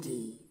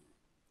disunity.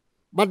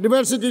 But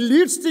diversity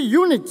leads to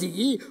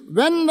unity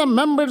when the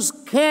members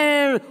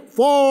care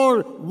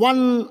for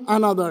one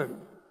another.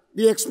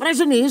 The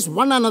expression is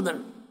one another.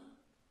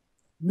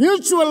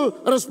 Mutual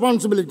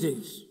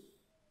responsibilities.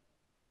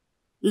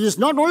 It is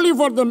not only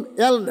for the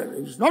elder,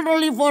 it is not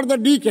only for the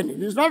deacon,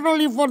 it is not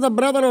only for the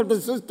brother or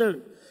the sister.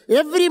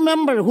 Every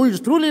member who is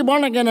truly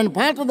born again and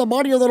part of the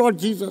body of the Lord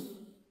Jesus.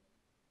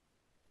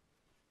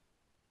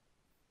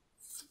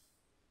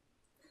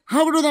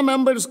 How do the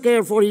members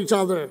care for each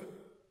other?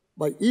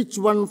 By each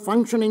one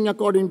functioning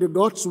according to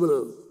God's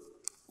will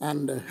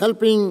and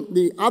helping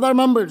the other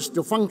members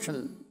to function.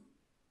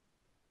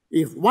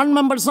 If one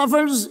member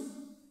suffers,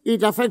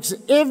 it affects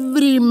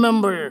every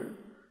member.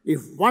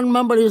 If one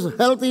member is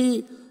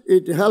healthy,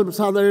 it helps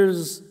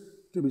others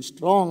to be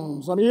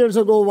strong. Some years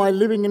ago, while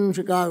living in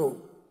Chicago,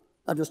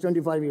 that was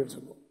 25 years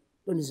ago,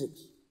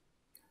 26,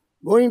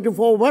 going to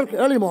for work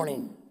early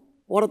morning,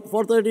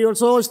 4:30 or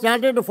so,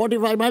 started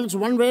 45 miles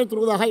one way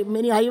through the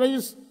many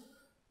highways.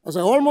 As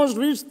I almost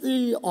reached the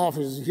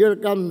office,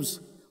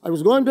 I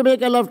was going to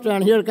make a left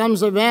turn, here comes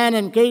a van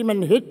and came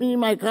and hit me.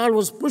 My car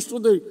was pushed to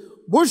the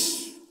bush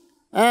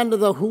and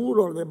the hood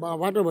or the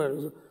whatever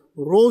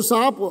rose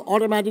up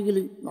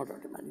automatically, not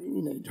automatically,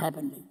 it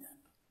happened like that.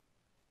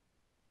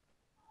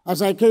 As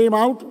I came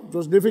out, it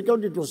was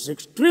difficult, it was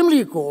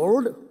extremely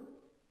cold.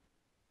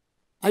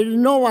 I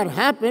didn't know what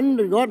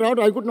happened, I got out,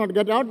 I could not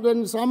get out,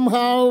 then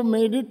somehow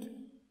made it.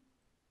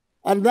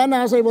 And then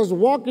as I was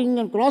walking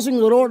and crossing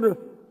the road,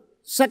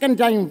 second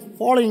time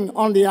falling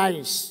on the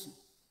ice.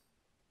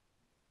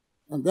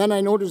 And then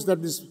I noticed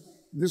that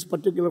this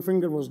particular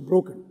finger was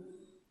broken.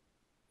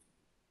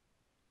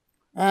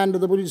 And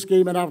the police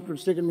came and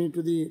afterwards took me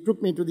to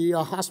the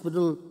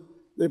hospital.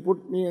 They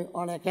put me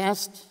on a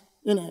cast,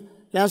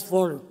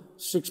 for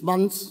 6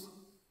 months.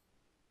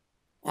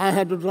 I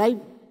had to drive.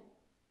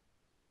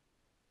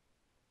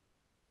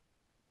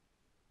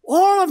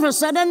 All of a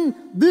sudden,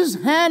 this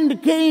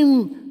hand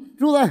came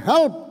to the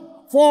help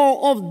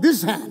of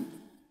this hand.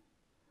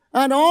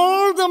 And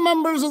all the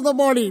members of the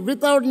body,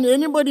 without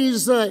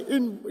anybody's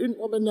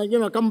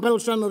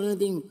compulsion or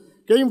anything,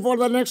 came for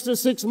the next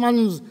 6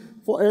 months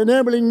for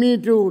enabling me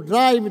to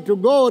drive, to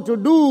go, to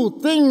do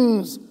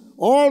things,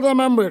 all the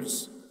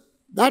members.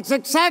 That's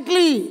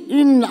exactly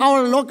in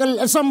our local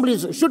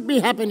assemblies should be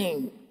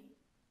happening.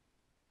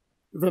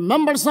 If a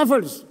member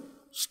suffers,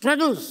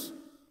 struggles,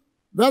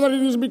 whether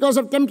it is because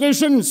of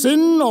temptation,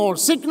 sin, or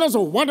sickness,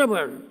 or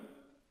whatever,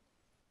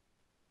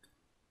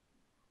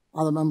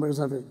 other members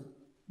have a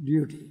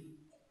duty,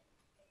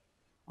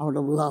 out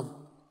of love,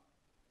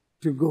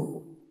 to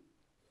go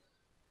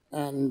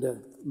and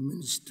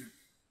minister.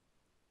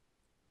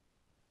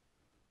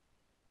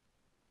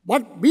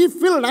 But be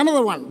filled,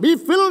 another one, be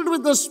filled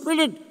with the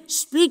Spirit,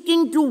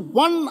 speaking to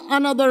one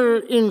another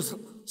in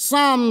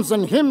psalms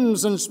and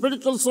hymns and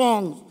spiritual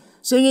songs,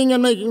 singing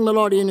and making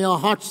melody in your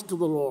hearts to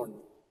the Lord.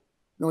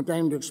 No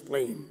time to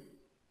explain.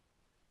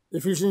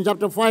 Ephesians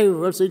chapter 5,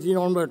 verse 18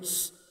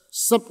 onwards,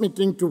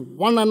 submitting to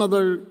one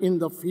another in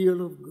the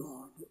fear of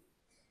God,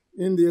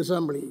 in the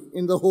assembly,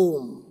 in the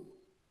home,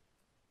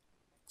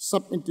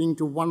 submitting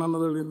to one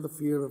another in the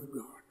fear of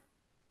God.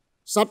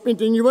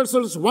 Submitting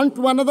yourselves one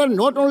to another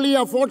not only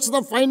affords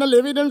the final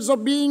evidence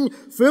of being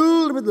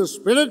filled with the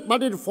Spirit,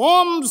 but it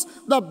forms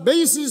the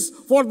basis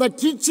for the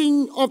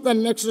teaching of the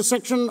next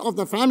section of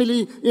the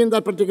family in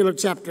that particular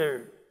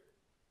chapter.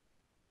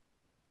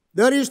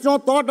 There is no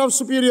thought of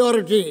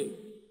superiority.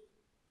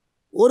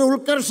 No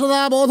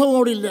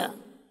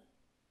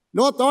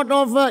thought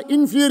of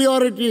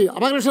inferiority.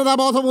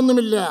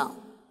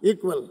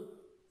 Equal.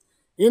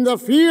 In the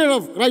fear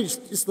of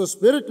Christ is the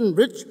spirit in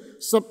which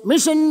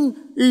submission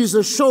is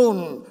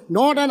shown,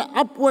 not an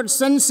upward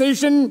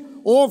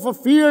sensation of a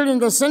fear in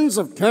the sense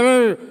of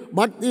terror,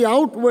 but the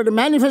outward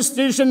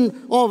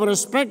manifestation of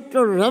respect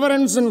or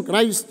reverence in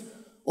Christ,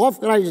 of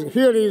Christ.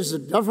 Here is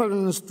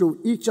deference to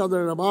each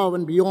other above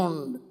and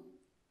beyond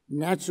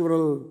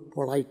natural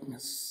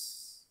politeness.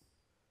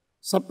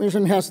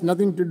 Submission has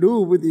nothing to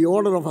do with the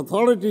order of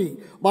authority,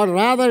 but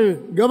rather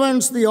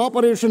governs the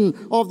operation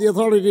of the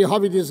authority,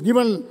 how it is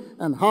given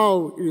and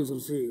how it is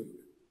received.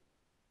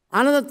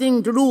 Another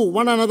thing to do,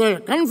 one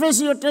another.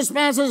 Confess your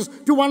trespasses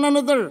to one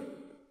another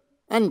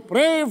and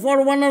pray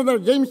for one another.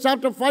 James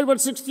chapter 5,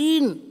 verse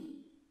 16.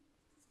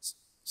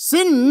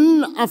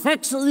 Sin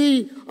affects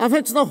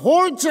the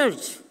whole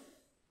church.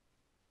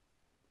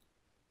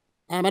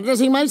 I'm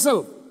addressing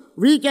myself.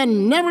 We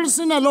can never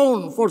sin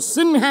alone, for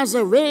sin has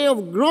a way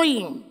of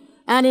growing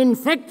and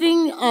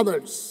infecting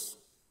others.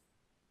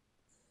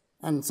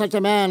 And such a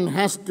man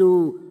has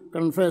to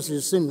confess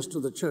his sins to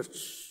the church.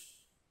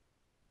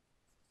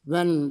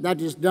 When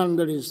that is done,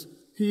 there is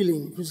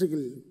healing,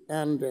 physical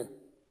and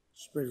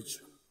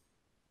spiritual.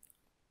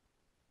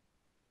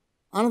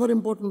 Another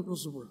important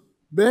principle: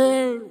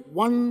 bear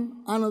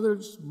one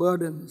another's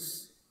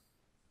burdens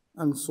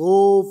and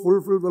so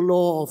fulfill the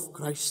law of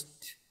Christ.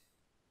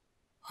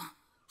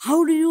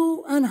 How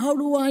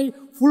do I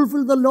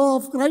fulfill the law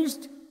of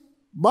Christ?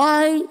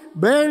 By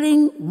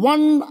bearing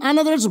one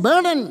another's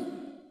burden.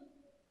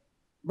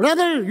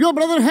 Brother, your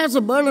brother has a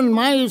burden,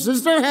 my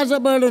sister has a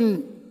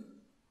burden.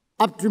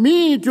 Up to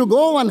me to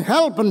go and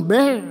help and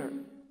bear.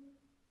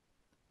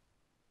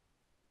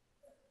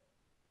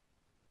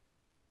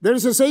 There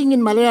is a saying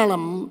in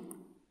Malayalam,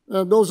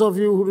 those of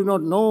you who do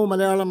not know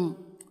Malayalam,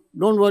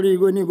 don't worry,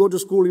 when you go to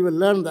school you will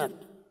learn that.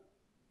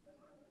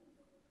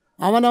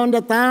 അവനവൻ്റെ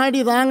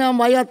താടി താങ്ങാൻ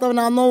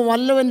വയ്യാത്തവനാണോ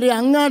വല്ലവൻ്റെ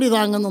അങ്ങാടി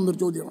താങ്ങുന്നൊരു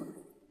ചോദ്യമാണ്.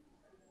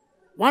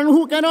 One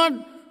who cannot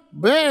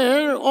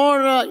bear or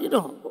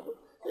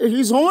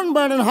his own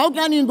burden, how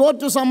can he go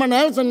to someone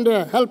else and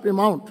help him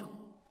out?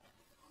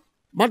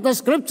 But the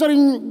scripture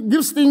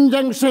gives the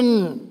injunction,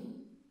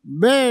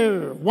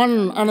 bear one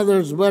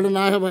another's burden.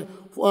 I have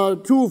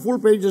 2 full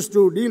pages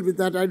to deal with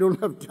that. I don't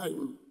have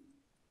time.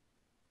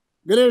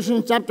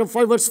 Galatians chapter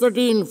 5, verse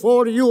 13.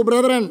 For you,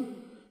 brethren,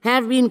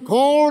 have been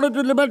called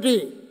to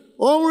liberty.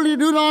 Only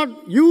do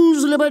not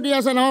use liberty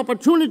as an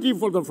opportunity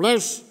for the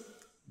flesh,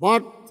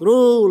 but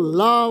through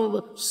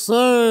love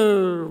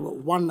serve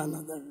one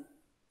another.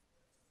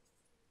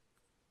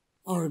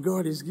 Our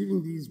God is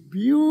giving these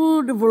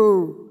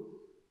beautiful,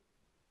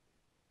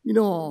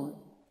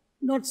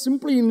 not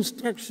simply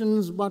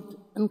instructions, but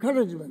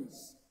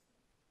encouragements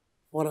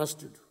for us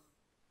to do.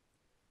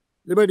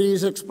 Liberty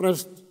is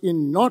expressed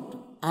in not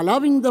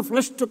allowing the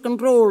flesh to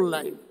control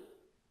life.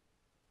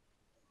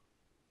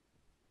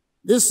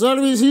 This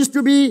service is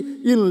to be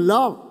in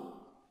love.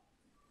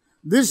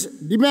 This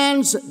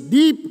demands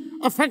deep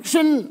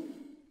affection.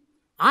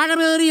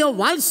 ആഴമേറിയ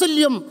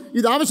വാത്സല്യം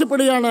ഇത്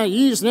ആവശ്യപ്പെടുകയാണ്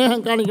ഈ സ്നേഹം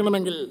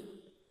കാണിക്കണമെങ്കിൽ.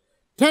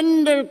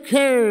 Tender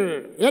care,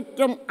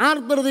 ഏറ്റവും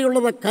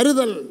ആർദ്രതയുള്ളത്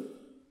കരുതൽ.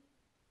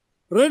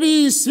 Ready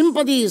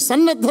sympathy,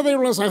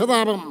 സന്നദ്ധതയുള്ള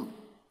സഹതാപം.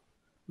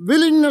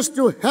 Willingness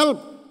to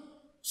help,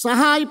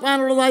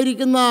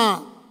 സഹായിപ്പാനുള്ളതായിരിക്കുന്ന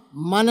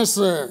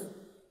മനസ്സ്,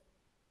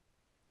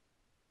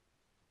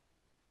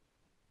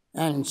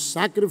 and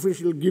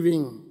sacrificial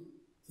giving,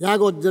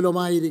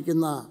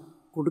 ത്യാഗോജ്ജലമായിരിക്കുന്ന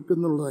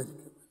കൊടുക്കുന്നുള്ളതായിരിക്കും.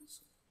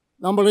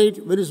 Number 8,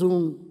 very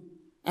soon.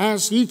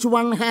 As each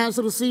one has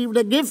received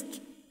a gift,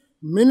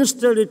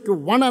 ministered it to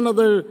one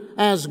another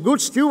as good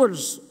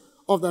stewards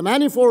of the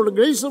manifold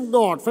grace of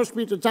God. 1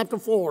 Peter chapter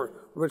 4,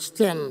 verse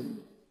 10.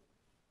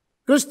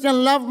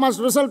 Christian love must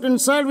result in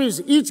service.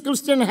 Each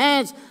Christian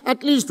has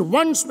at least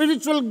one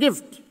spiritual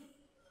gift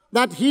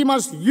that he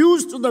must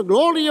use to the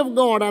glory of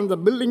God and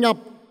the building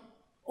up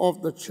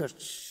of the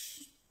church.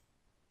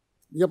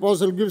 The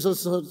apostle gives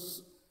us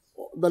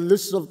the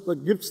list of the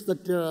gifts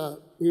that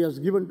he has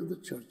given to the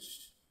church.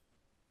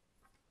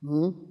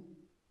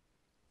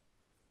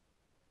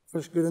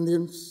 1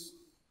 Corinthians,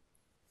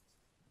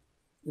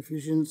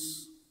 Ephesians,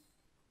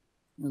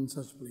 and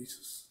such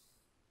places.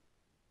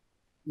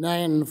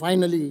 9,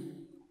 finally,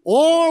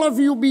 all of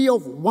you be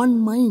of one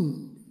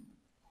mind,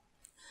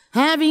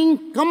 having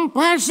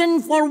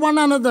compassion for one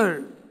another.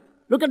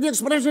 Look at the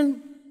expression,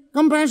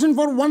 compassion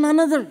for one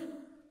another.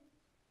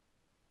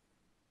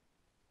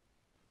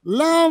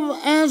 Love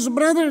as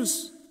brothers.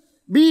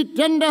 Be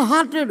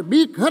tender-hearted,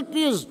 be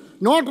courteous,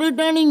 not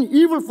returning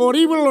evil for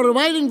evil or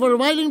reviling for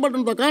reviling, but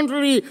on the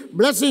contrary,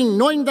 blessing,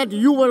 knowing that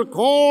you were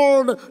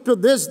called to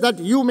this, that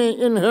you may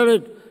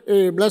inherit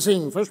a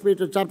blessing. 1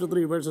 Peter chapter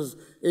 3, verses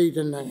 8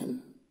 and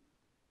 9.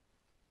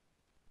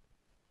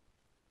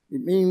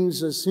 It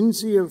means a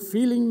sincere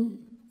feeling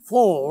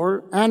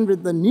for and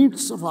with the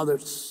needs of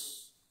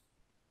others.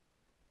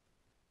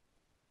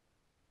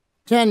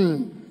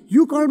 10,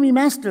 you call me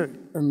Master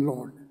and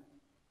Lord.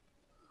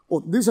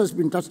 Oh, this has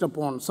been touched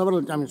upon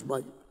several times by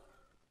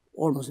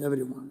almost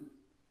everyone.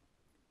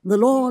 The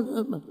Lord,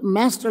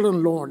 Master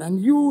and Lord,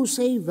 and you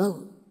say, well,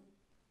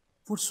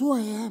 for so I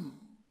am.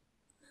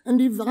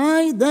 And if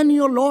I, then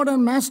your Lord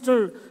and Master,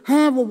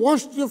 have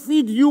washed your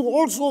feet, you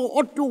also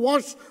ought to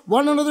wash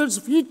one another's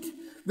feet.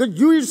 The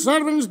Jewish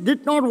servants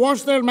did not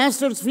wash their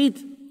master's feet.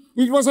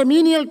 It was a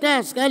menial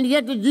task, and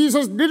yet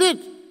Jesus did it.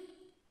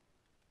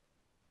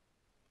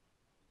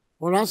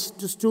 For us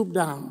to stoop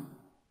down,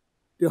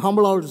 to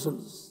humble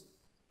ourselves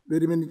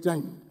very many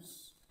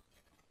times.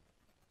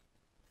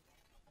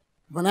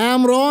 When I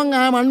am wrong,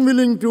 I am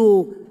unwilling to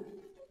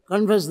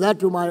confess that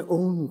to my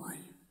own wife.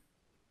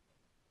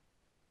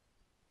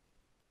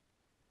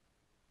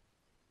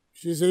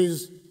 She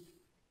says,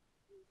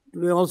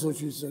 today also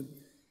she said,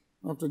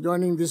 after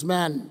joining this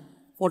man,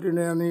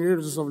 49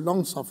 years of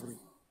long suffering.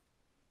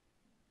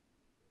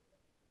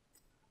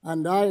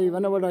 And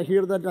whenever I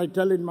hear that, I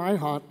tell in my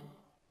heart,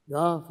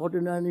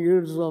 49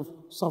 years of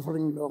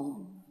suffering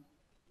long.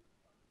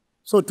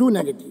 So 2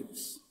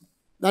 negatives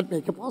that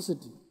make a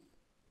positive.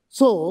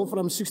 So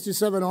from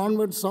 67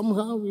 onwards,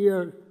 somehow we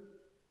are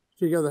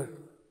together.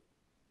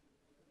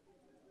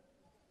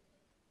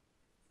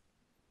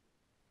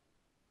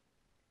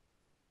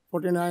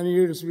 For 49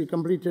 years we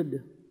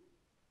completed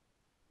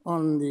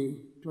on the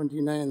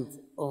 29th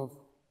of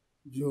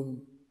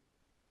June.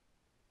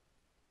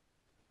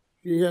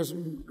 She has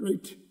been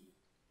great.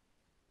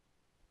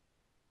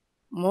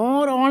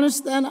 More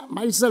honest than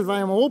myself, I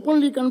am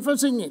openly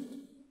confessing it,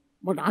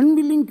 but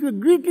unwilling to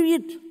agree to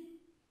it.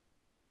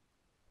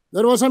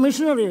 There was a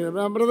missionary,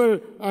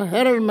 Brother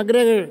Harold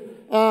McGregor,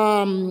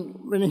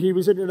 when he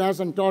visited us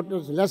and taught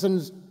us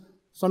lessons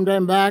some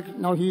time back.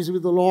 Now he is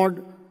with the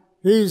Lord.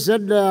 He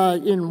said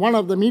in one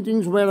of the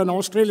meetings where an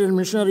Australian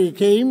missionary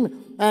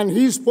came and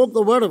he spoke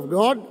the word of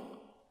God.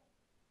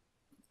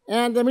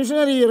 And the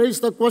missionary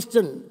raised the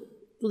question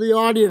to the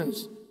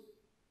audience,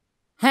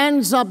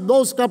 hands up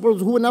those couples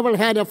who never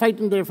had a fight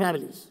in their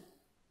families.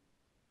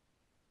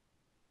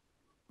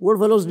 Poor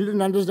fellows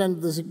didn't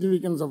understand the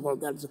significance of all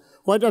that. So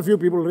quite a few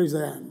people raised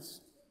their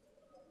hands.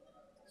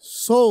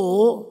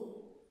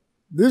 So,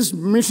 this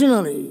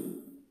missionary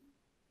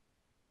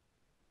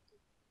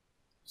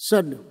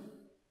said,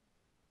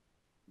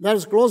 let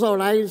us close our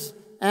eyes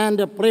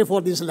and pray for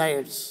these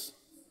liars.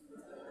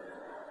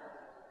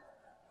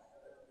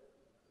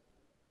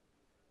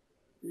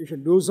 We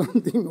should do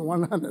something to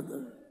one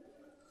another.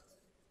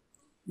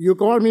 You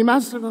call me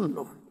Master and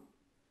Lord.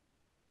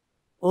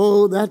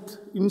 Oh, that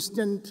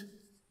instant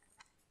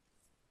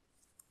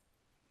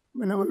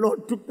when our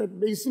Lord took that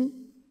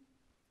basin,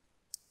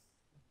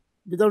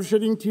 without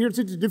shedding tears,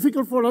 it is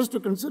difficult for us to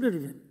consider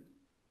it.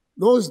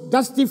 Those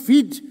dusty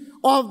feet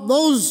of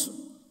those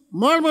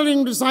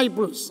murmuring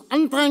disciples,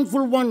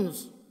 unthankful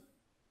ones,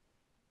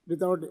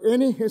 without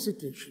any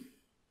hesitation.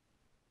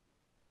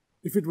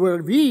 If it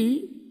were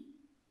we,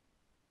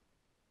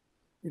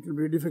 it will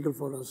be difficult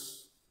for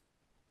us.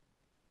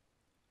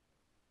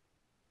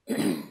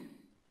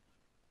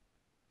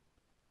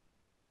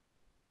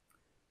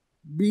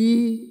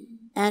 Be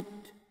at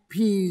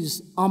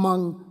peace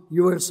among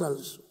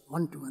yourselves,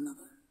 one to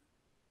another.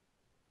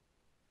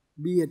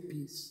 Be at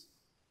peace.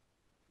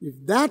 If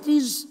that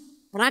is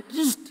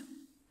practiced,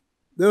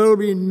 there will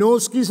be no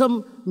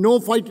schism, no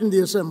fight in the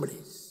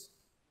assemblies.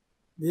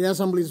 The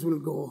assemblies will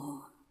go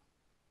on.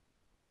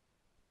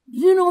 Do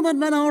you know that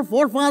when our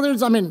forefathers,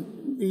 the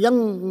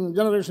young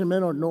generation may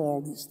not know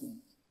all these things.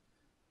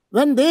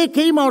 When they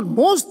came out,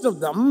 most of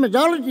them,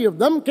 majority of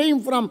them,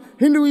 came from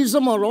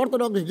Hinduism or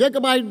Orthodox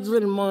Jacobites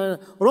and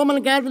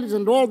Roman Catholics,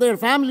 and all their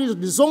families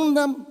disowned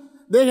them.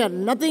 They had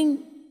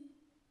nothing.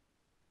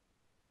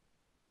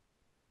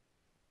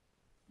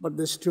 But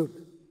they stood.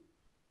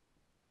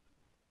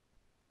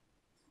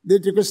 They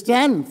took a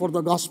stand for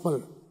the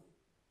gospel.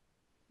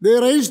 They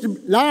raised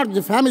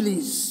large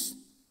families.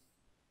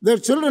 Their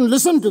children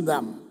listened to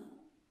them.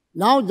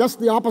 Now just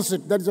the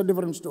opposite. That's a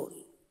different story.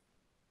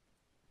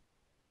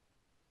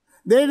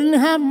 They didn't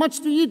have much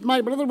to eat.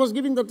 My brother was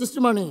giving the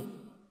testimony.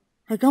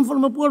 I come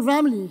from a poor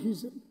family, he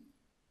said.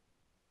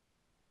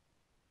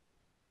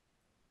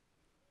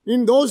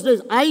 In those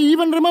days, I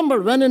even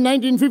remember when in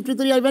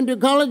 1953 I went to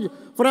college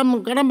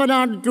from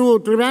Kadambanad to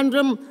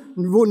Trivandrum.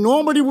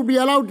 Nobody would be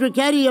allowed to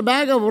carry a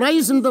bag of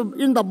rice in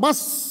the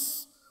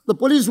bus. The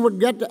police would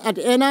get at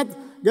Enath,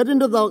 get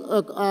into the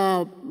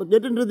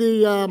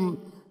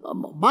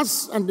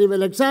bus, and they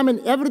will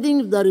examine everything.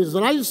 If there is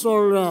rice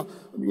or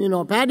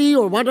paddy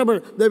or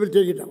whatever, they will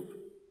take it out.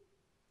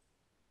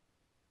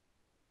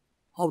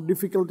 How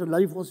difficult a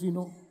life was,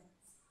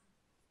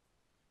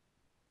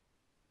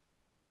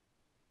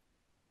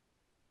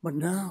 But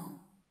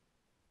now,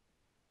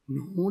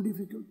 no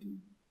difficulty.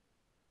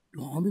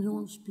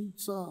 Domino's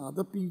pizza,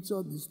 other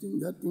pizza, this thing,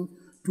 that thing.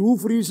 2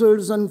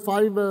 freezers and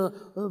 5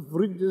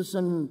 fridges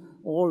and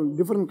all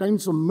different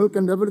kinds of milk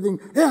and everything.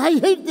 Hey, I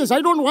hate this.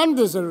 I don't want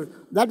this.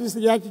 That is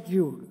the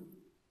attitude.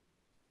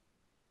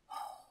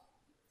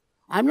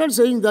 I'm not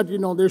saying that,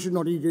 they should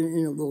not eat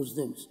any of those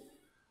things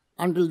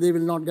until they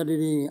will not get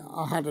any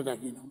heart attack,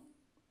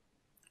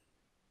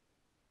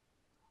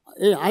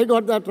 Hey, I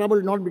got that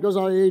trouble not because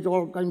I ate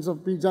all kinds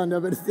of pizza and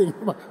everything.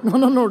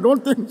 No,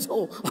 don't think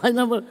so. I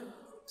never,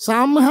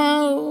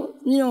 somehow,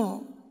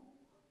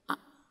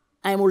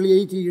 I'm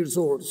only 80 years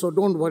old, so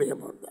don't worry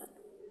about that.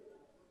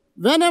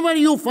 Whenever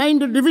you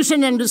find a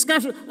division and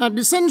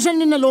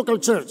dissension in a local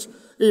church,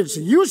 it's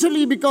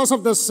usually because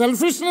of the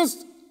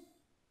selfishness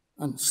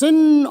and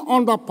sin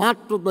on the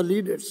part of the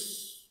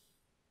leaders.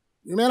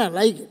 You may not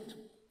like it.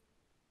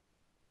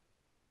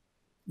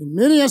 In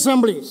many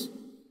assemblies,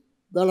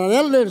 there are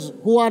elders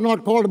who are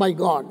not called by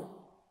God.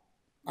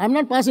 I'm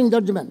not passing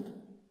judgment.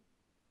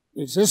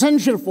 It's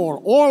essential for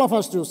all of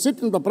us to sit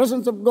in the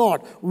presence of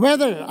God,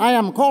 whether I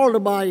am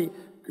called by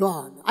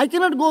God. I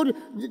cannot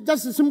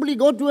just simply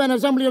go to an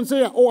assembly and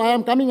say, I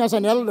am coming as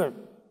an elder.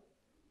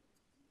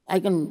 I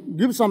can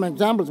give some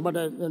examples, but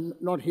I'm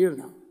not here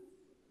now.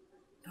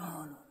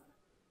 No.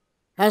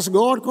 Has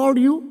God called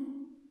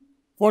you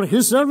for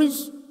His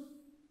service?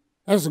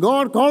 Has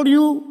God called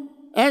you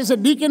as a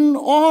deacon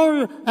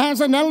or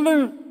as an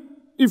elder?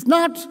 If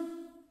not,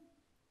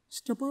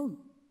 step out.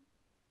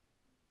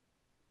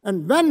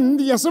 And when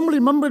the assembly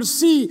members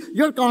see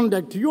your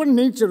conduct, your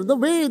nature, the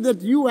way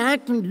that you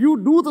act and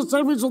you do the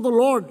service of the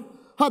Lord,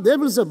 they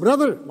will say,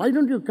 brother, why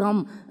don't you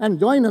come and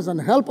join us and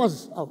help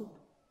us out?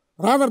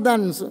 Rather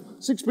than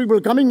 6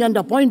 people coming and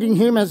appointing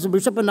him as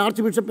bishop and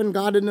archbishop and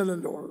cardinal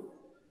and all.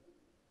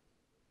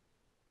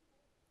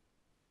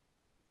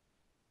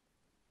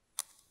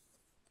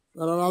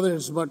 There are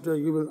others, but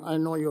I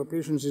know your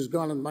patience is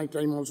gone and my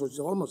time also is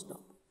almost up.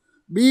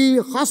 Be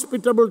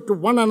hospitable to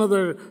one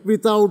another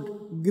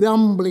without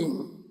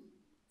grumbling.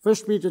 1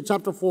 Peter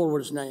chapter 4,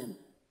 verse 9.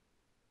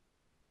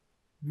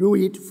 Do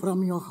it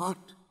from your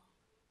heart.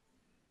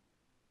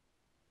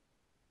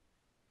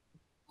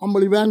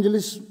 Humble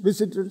evangelists,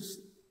 visitors,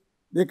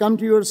 they come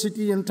to your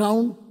city and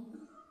town.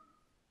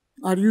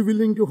 Are you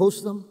willing to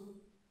host them?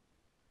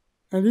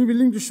 Are you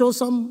willing to show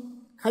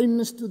some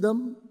kindness to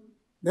them?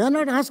 They are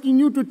not asking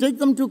you to take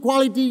them to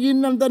Quality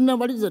Inn and then,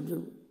 what is it?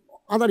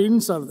 Other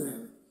inns are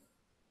there.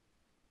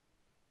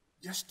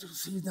 Just to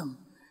see them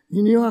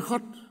in your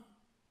heart.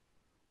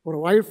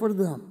 Provide for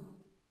them.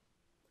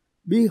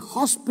 Be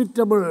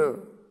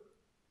hospitable.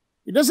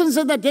 It doesn't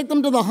say that take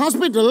them to the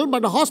hospital,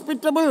 but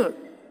hospitable.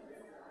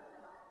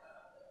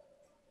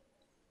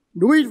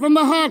 Do it from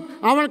the heart.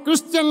 Our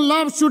Christian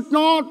love should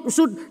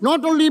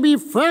not only be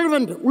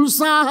fervent,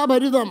 ulsaha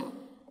bharidam,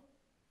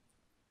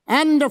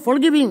 and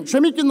forgiving,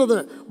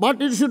 kshamikkunnathu,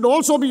 but it should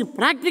also be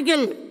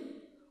practical.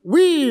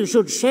 We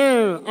should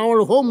share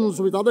our homes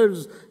with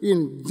others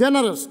in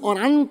generous or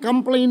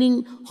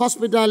uncomplaining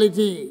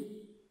hospitality.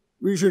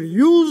 We should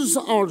use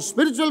our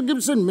spiritual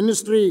gifts in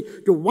ministry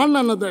to one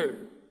another.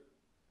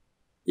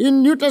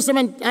 In New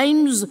Testament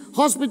times,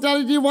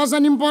 hospitality was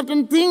an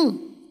important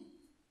thing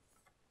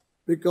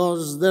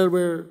because there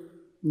were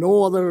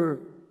no other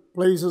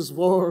places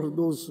for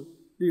those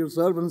dear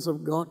servants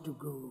of God to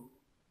go.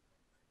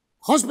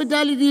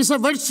 Hospitality is a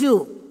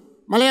virtue,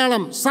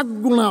 Malayalam,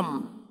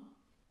 sadgunam.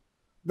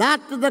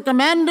 That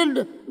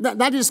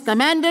is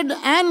commanded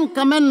and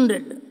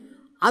commended.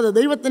 That's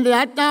Deivathinte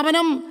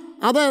Aatmavanam,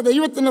 that's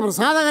Deivathinte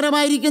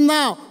prasadakaramaaയിരിക്കുന്ന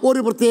ഒരു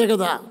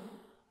പ്രത്യേകത.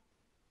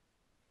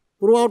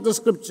 Throughout the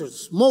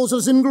scriptures,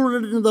 Moses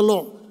included it in the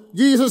law.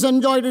 Jesus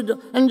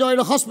enjoyed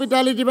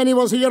hospitality when he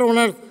was here on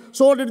earth.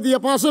 So did the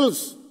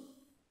apostles.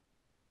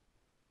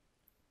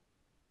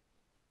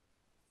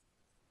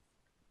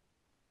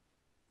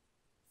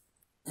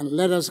 And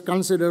let us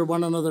consider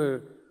one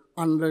another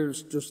in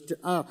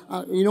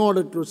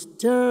order to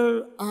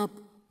stir up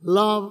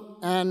love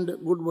and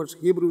good works.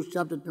 Hebrews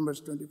chapter 10,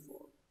 verse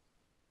 24.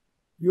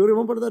 You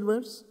remember that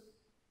verse?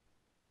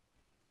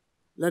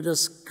 Let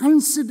us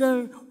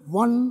consider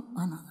one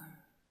another.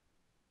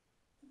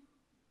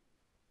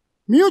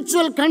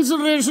 Mutual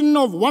consideration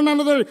of one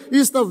another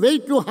is the way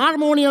to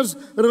harmonious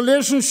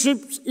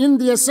relationships in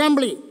the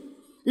assembly.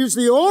 It's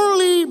the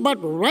only but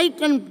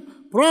right and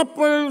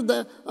proper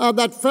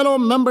that fellow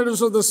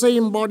members of the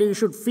same body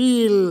should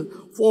feel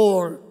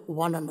for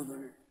one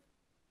another.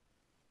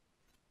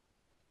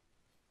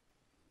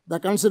 The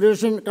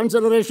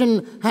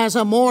consideration has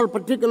a more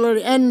particular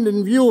end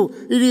in view.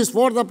 It is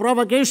for the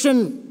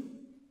provocation,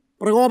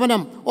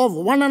 pragopanam, of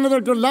one another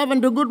to love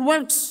and to good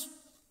works.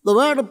 The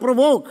word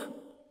provoke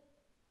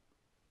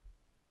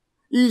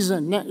is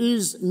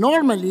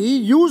normally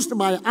used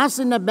by us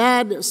in a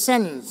bad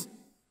sense.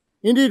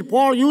 Indeed,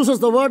 Paul uses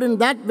the word in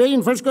that way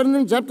in 1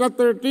 Corinthians chapter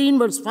 13,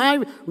 verse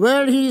 5,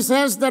 where he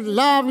says that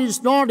love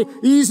is not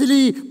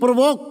easily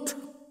provoked.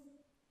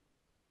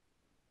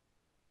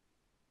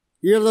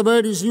 Here the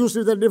word is used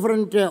with a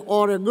different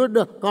or a good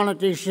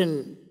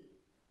connotation.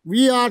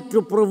 We are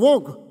to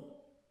provoke.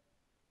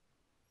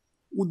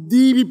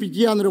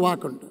 ഉദ്ദീപിപ്പിക്കുക എന്നൊരു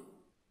വാക്കുണ്ട്.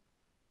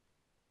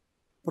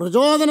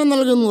 പ്രചോദനം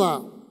നൽകുന്ന,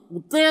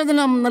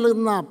 ഉത്തേജനം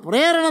നൽകുന്ന,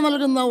 പ്രേരണ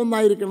നൽകുന്ന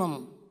ഒന്നായിരിക്കണം.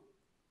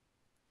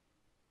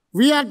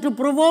 We are to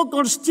provoke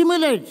or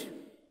stimulate.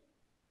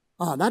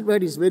 That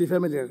word is very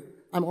familiar.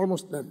 I'm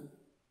almost done.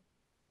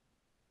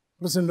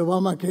 President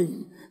Obama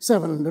came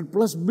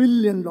 $700+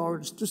 billion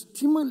to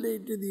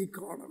stimulate the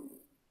economy.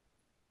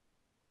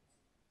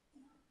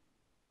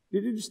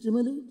 Did it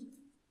stimulate?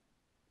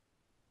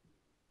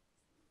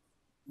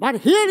 But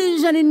here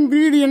is an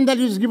ingredient that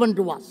is given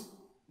to us.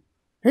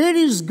 Here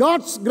is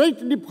God's great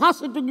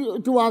deposit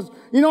to us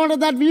in order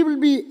that we will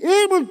be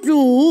able to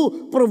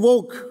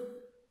provoke.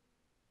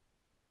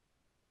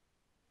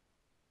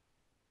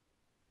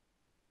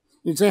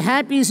 It's a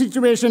happy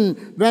situation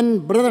when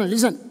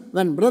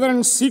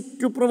brethren seek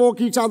to provoke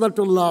each other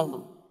to love.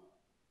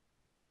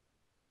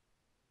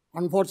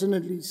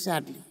 Unfortunately,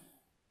 sadly,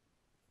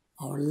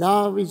 our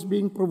love is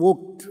being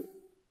provoked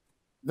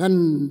when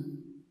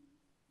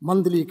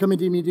monthly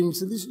committee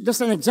meetings, this is just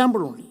an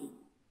example only,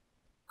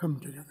 come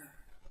together.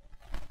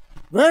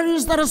 Where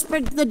is the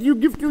respect that you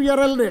give to your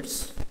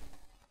elders?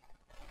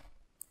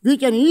 We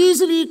can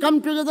easily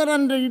come together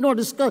and,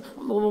 discuss,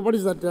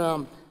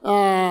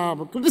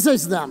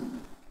 criticize them.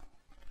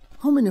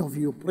 How many of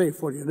you pray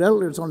for your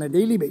elders on a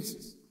daily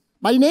basis?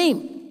 By name.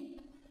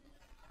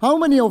 How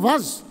many of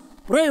us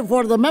pray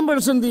for the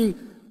members in the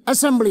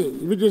assembly,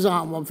 which is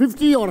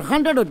 50 or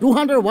 100 or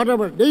 200,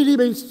 whatever, daily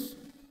basis?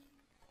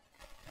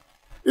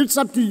 It's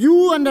up to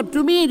you and up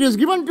to me. It is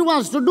given to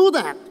us to do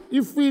that.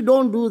 If we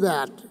don't do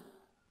that,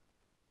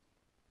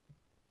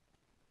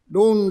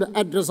 don't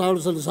address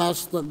ourselves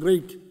as the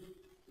great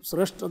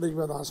Sreshta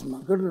Devadasana.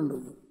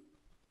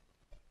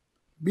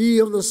 Be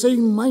of the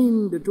same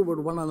mind toward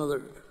one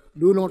another.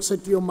 Do not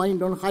set your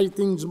mind on high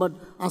things, but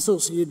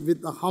associate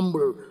with the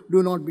humble.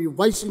 Do not be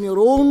wise in your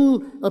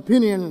own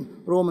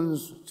opinion.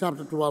 Romans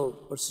chapter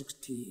 12, verse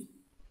 16.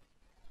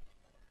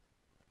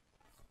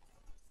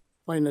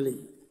 Finally,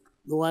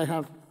 though I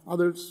have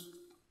others,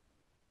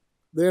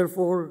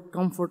 therefore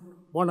comfort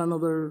one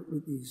another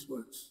with these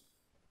words.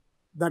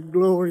 That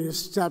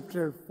glorious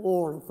chapter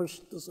 4 of 1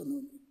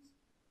 Thessalonians.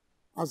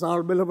 As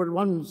our beloved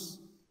ones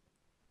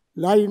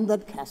lie in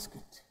that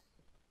casket,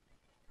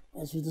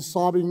 as with the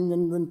sobbing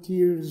and the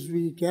tears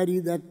we carry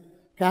that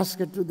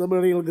casket to the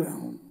burial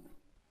ground,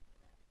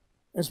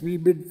 as we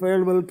bid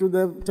farewell to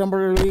the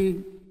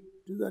temporarily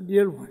to the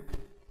dear one.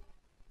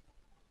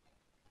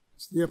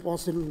 As the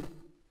apostle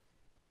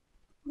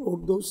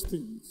wrote those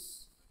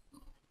things,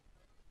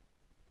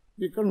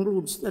 he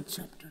concludes that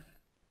chapter.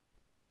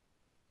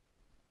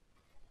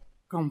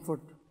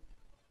 Comfort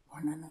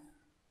one another.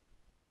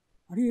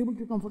 Are you able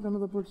to comfort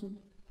another person?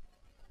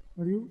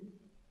 Are you?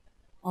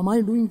 Am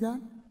I doing that?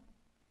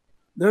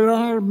 There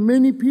are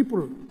many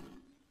people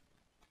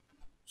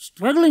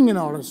struggling in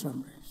our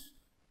assemblies,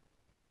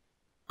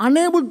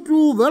 unable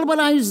to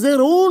verbalize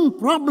their own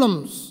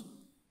problems.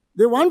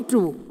 They want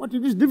to, but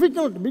it is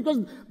difficult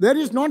because there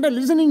is not a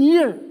listening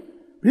ear.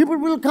 People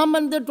will come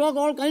and they talk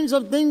all kinds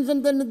of things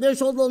and then they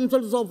show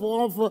themselves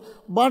off.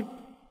 But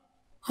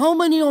how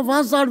many of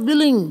us are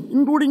willing,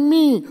 including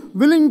me,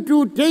 willing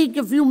to take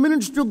a few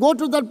minutes to go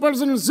to that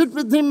person and sit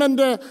with him and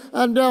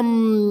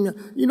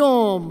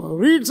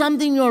read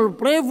something or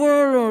pray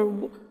for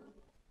or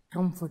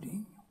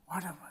comforting,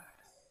 whatever.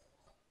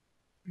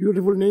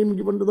 Beautiful name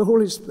given to the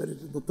Holy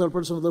Spirit, the third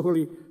person of the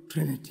Holy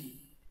Trinity.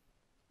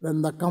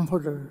 When the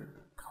Comforter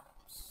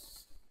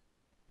comes,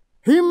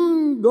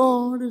 Him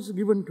God is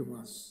given to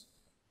us.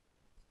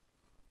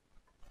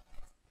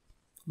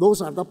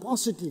 Those are the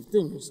positive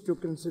things to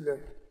consider.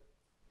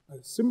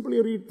 I'll simply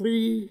read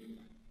 3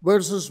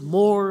 verses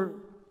more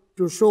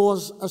to show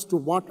us as to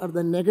what are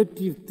the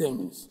negative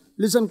things.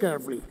 Listen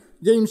carefully.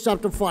 James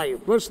chapter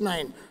 5, verse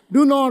 9.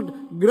 Do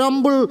not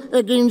grumble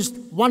against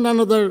one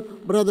another,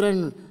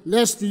 brethren,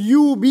 lest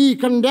you be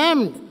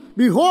condemned.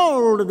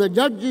 Behold, the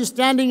judge is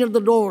standing at the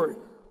door.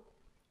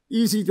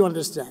 Easy to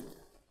understand.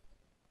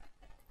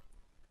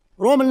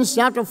 Romans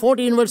chapter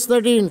 14, verse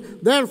 13.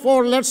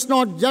 Therefore, let's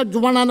not judge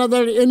one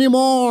another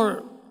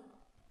anymore,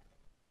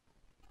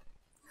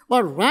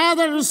 but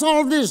rather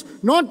resolve this,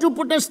 not to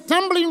put a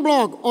stumbling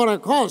block or a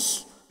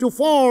cause to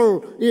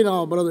fall in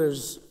our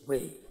brother's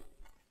way.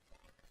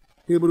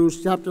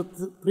 Hebrews chapter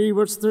 3,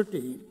 verse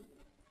 13.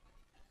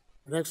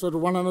 Exhort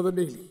one another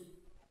daily,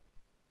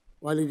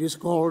 while it is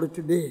called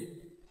today,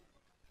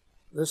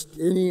 lest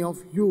any of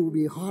you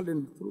be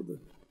hardened through the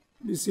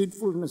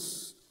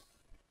deceitfulness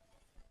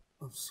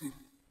of sin.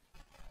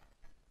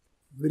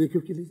 Very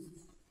quickly,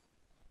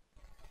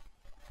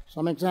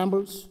 some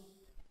examples.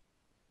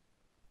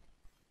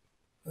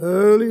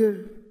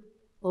 Early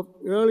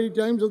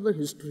times of the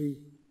history,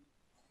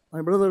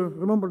 my brother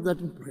remembered that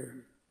in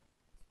prayer.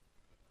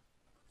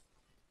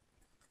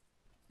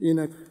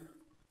 Enoch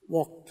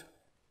walked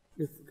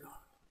with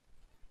God.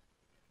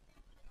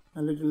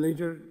 A little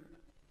later,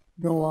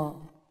 Noah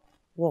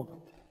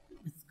walked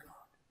with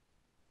God.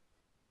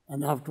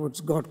 And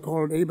afterwards, God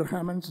called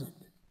Abraham and said,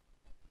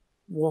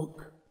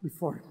 walk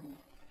before me.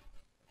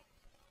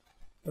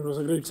 There was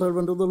a great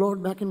servant of the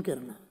Lord back in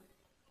Kerala,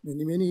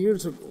 many, many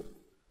years ago.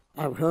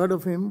 I've heard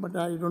of him, but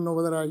I don't know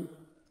whether I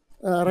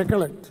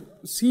recollect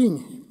seeing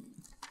him.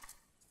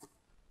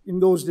 In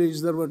those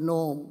days, there were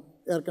no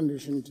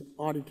air-conditioned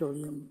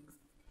auditorium,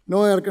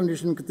 no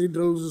air-conditioned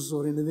cathedrals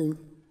or anything,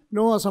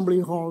 no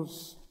assembly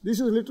halls. This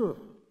is literal.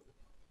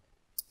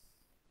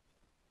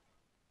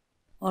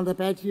 On the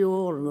patio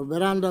or on the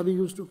veranda, we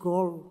used to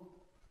call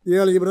the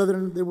early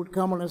brethren. They would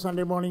come on a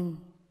Sunday morning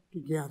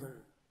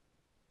together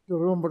to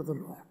remember the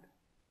Lord.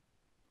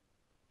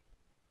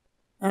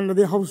 And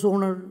the house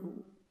owner,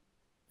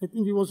 I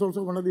think he was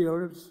also one of the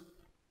elders.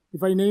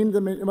 If I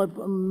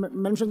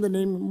mention the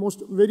name,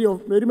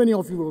 very many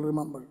of you will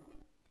remember.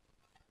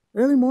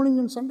 Early morning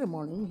and Sunday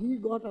morning, he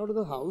got out of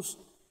the house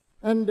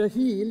and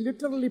he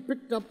literally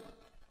picked up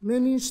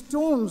many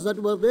stones that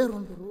were there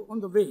on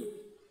the way,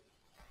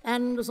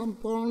 and some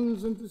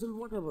thorns and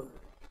whatever.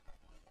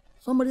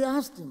 Somebody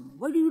asked him,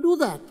 why do you do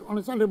that on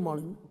a Sunday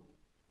morning?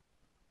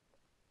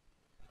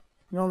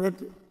 You know,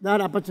 that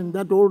Apachan,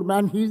 that old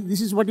man,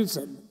 this is what he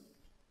said.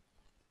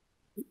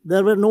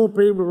 There were no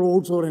paved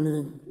roads or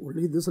anything,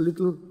 only this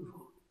little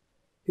road.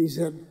 He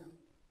said,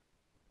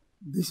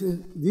 this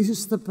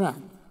is the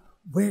path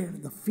where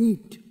the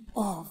feet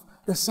of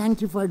the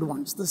sanctified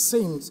ones, the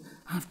saints,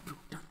 have to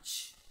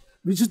touch.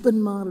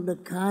 വിശുദ്ധന്മാരുടെ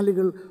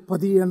കാലുകൾ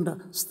പതിയേണ്ട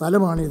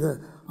സ്ഥലമാണിത്.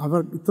 അവർ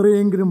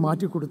ഇത്രയെങ്കിലും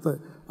മാറ്റിക്കൊടുത്ത്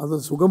അത്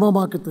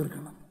സുഗമമാക്കി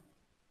തീർക്കണം.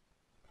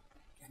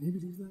 Can you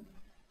believe that?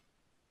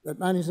 That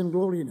man is in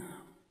glory now.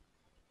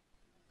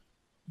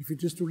 If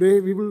it is today,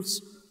 we will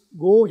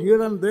go here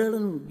and there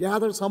and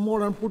gather some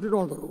more and put it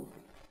on the road.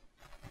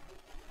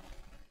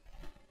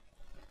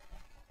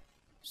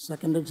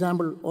 Second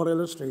example or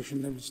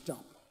illustration, let me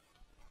stop.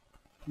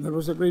 There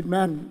was a great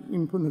man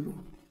in Punalur,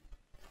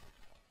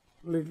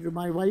 related to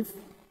my wife.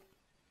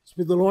 He's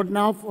with the Lord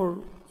now for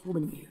so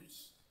many years.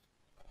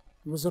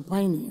 He was a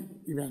pioneer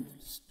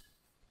evangelist.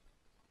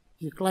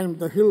 He climbed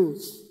the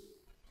hills.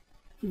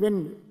 He went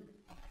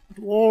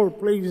to all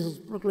places,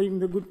 proclaiming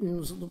the good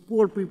news of the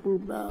poor people,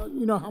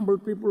 humble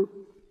people.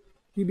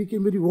 He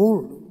became very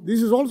old.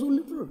 This is also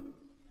literal.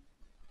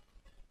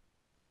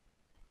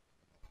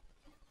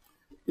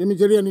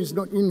 Marion is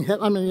not in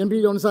heaven.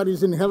 MP John sir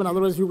is in heaven.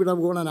 Otherwise, you could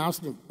have gone and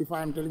asked him if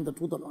I am telling the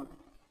truth or not.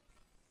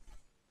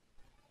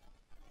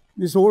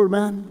 This old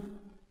man,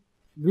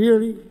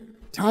 weary,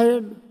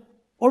 tired,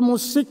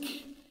 almost sick,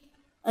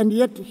 and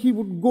yet he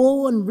would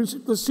go and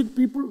visit the sick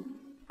people,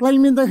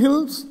 climb in the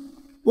hills,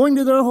 going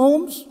to their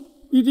homes,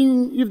 eating,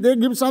 if they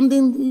give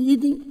something,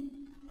 eating.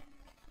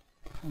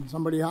 And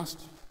somebody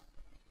asked,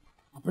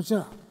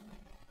 Apacha.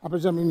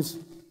 Apacha means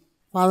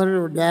father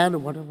or dad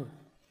or whatever.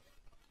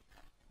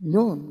 You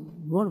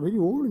are very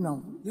old now.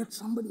 Let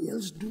somebody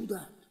else do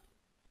that.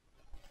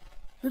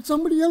 Let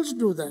somebody else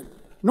do that.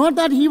 Not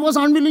that he was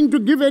unwilling to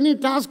give any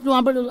task to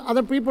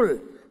other people.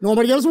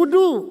 Nobody else would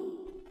do.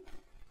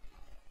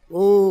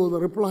 Oh, the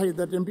reply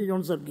that MP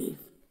Johnson gave.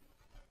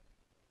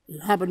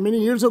 It happened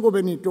many years ago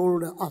when he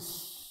told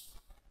us.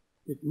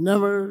 It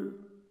never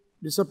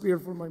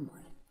disappeared from my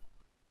mind.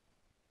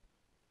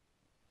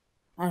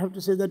 I have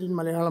to say that in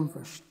Malayalam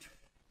first.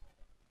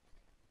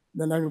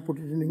 Then I will put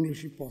it in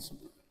English if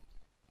possible.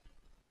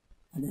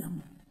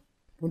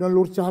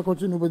 Punalur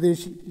Chakochin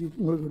Ubadeshi, you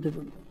will get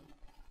it.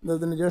 The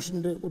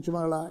Najan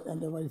Uchimala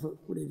and the wife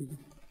would eat it.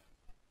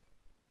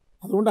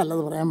 I don't allow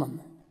the Raman.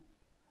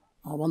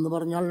 I want the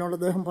Barnal not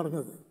the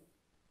Hamparka.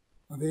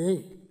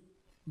 Ade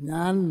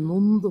Nan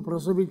Num the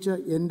Prosovicha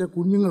end the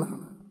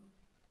Kuningana.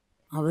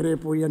 Avere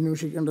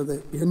Poyanushik under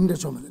the end of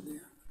Somalia.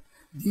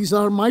 These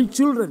are my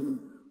children,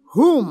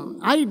 whom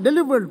I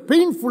delivered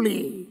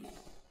painfully.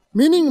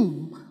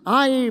 Meaning,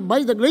 I,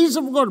 by the grace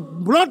of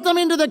God, brought them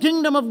into the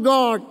kingdom of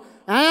God,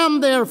 I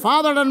am their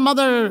father and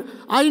mother.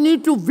 I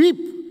need to weep.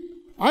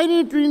 I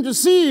need to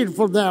intercede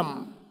for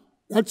them.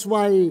 That's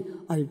why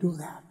I do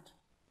that.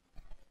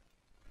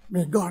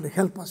 May God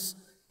help us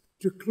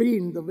to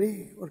clean the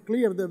way or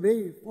clear the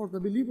way for the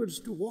believers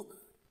to walk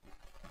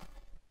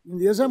in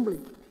the assembly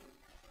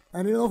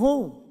and in the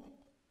home.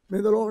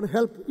 May the Lord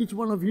help each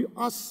one of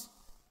us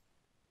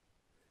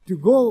to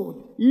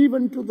go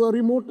even to the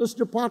remotest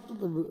part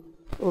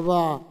of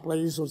our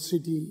place or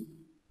city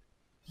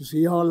to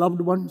see our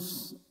loved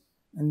ones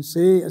and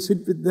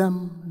sit with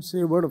them and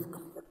say a word of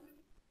comfort.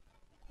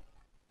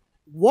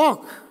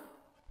 Walk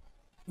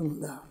in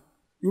that.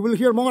 You will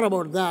hear more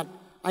about that.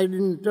 I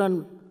didn't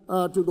turn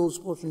to those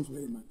portions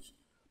very much.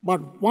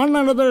 But one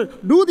another,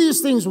 do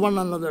these things one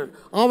another.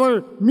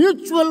 Our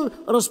mutual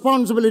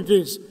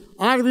responsibilities.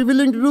 Are we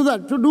willing to do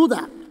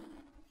that?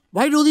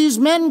 Why do these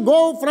men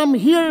go from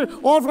here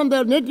or from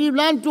their native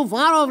land to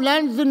far off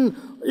lands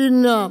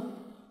in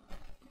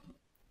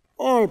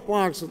all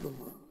parts of the world?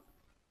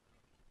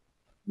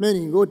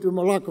 Many go to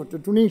Morocco, to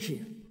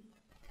Tunisia,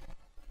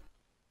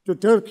 to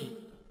Turkey,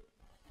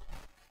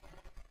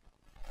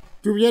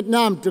 to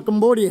Vietnam, to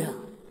Cambodia,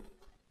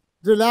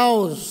 to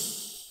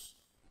Laos,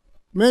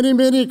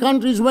 many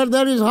countries where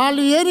there is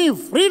hardly any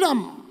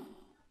freedom.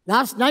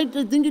 Last night,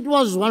 I think it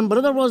was, one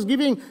brother was gave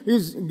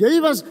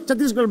us,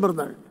 Chhattisgarh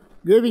brother,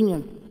 giving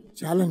a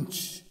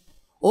challenge.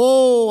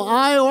 Oh,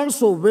 I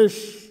also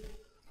wish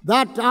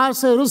that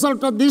as a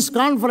result of this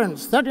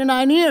conference,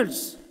 39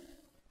 years,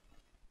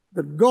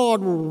 that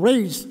God will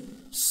raise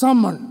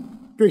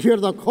someone to hear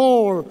the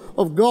call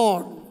of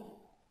God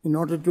in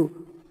order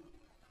to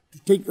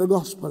take the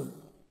gospel.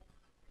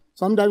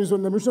 Sometimes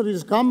when the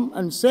missionaries come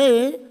and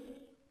say,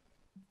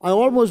 I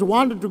almost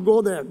wanted to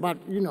go there, but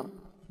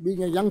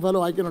being a young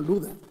fellow, I cannot do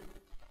that.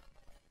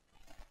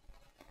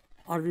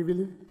 Are we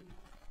willing?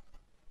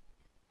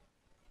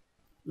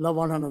 Love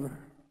one another.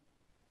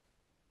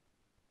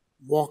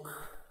 Walk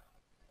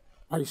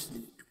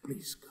wisely to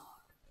please God.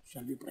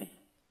 Shall we pray?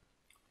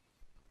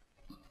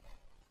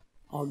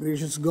 Our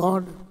gracious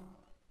God,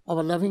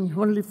 our loving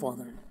Heavenly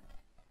Father,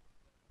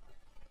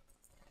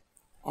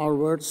 our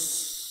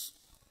words,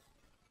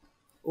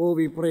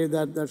 we pray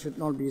that there should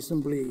not be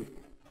simply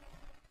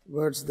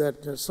words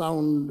that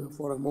sound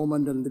for a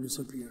moment and they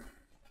disappear.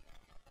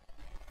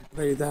 I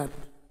pray that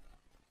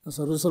as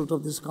a result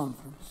of this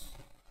conference,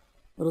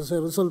 or as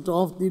a result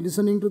of the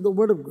listening to the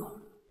Word of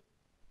God,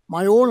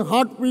 my own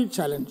heart be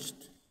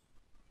challenged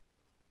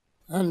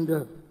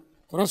and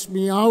thrust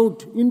me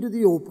out into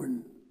the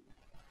open,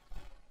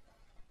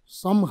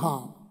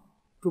 somehow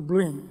to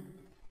bring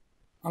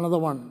another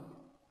one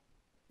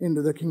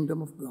into the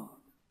kingdom of God.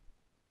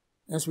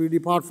 As we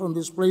depart from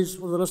this place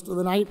for the rest of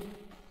the night,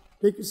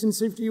 take us in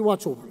safety,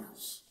 watch over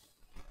us.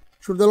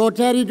 Should the Lord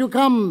tarry to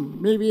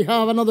come, may we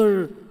have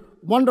another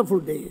wonderful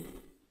day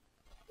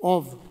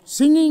of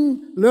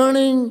singing,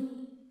 learning,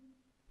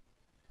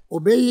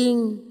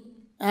 obeying,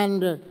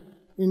 and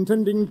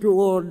intending to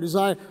or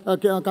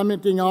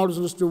committing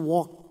ourselves to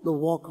walk the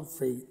walk of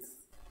faith.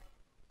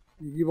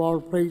 We give all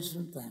praise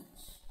and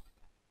thanks.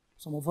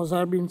 Some of us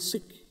have been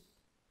sick.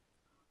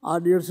 Our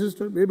dear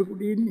sister, Baby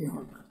Kuti in New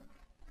York,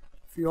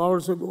 a few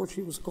hours ago,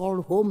 she was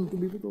called home to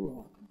be with the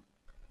Lord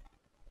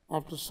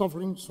after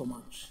suffering so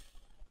much.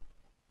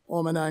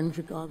 Omena in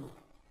Chicago,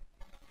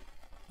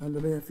 and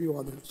a few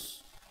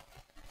others.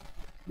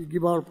 We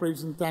give our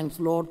praise and thanks,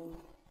 Lord.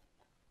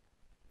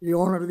 We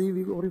honor Thee,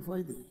 we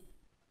glorify Thee.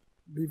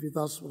 Be with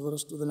us for the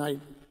rest of the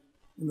night.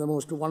 In the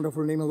most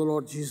wonderful name of the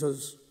Lord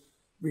Jesus,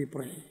 we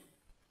pray.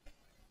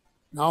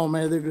 Now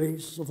may the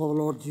grace of our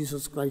Lord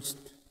Jesus Christ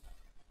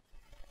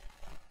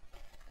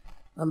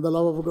and the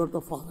love of God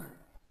the Father,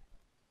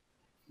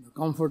 the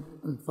comfort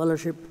and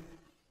fellowship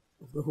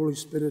of the Holy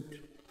Spirit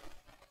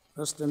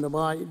rest and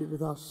abide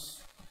with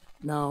us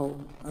now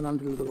and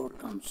until the Lord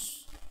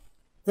comes.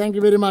 Thank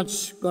you very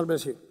much. God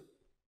bless you.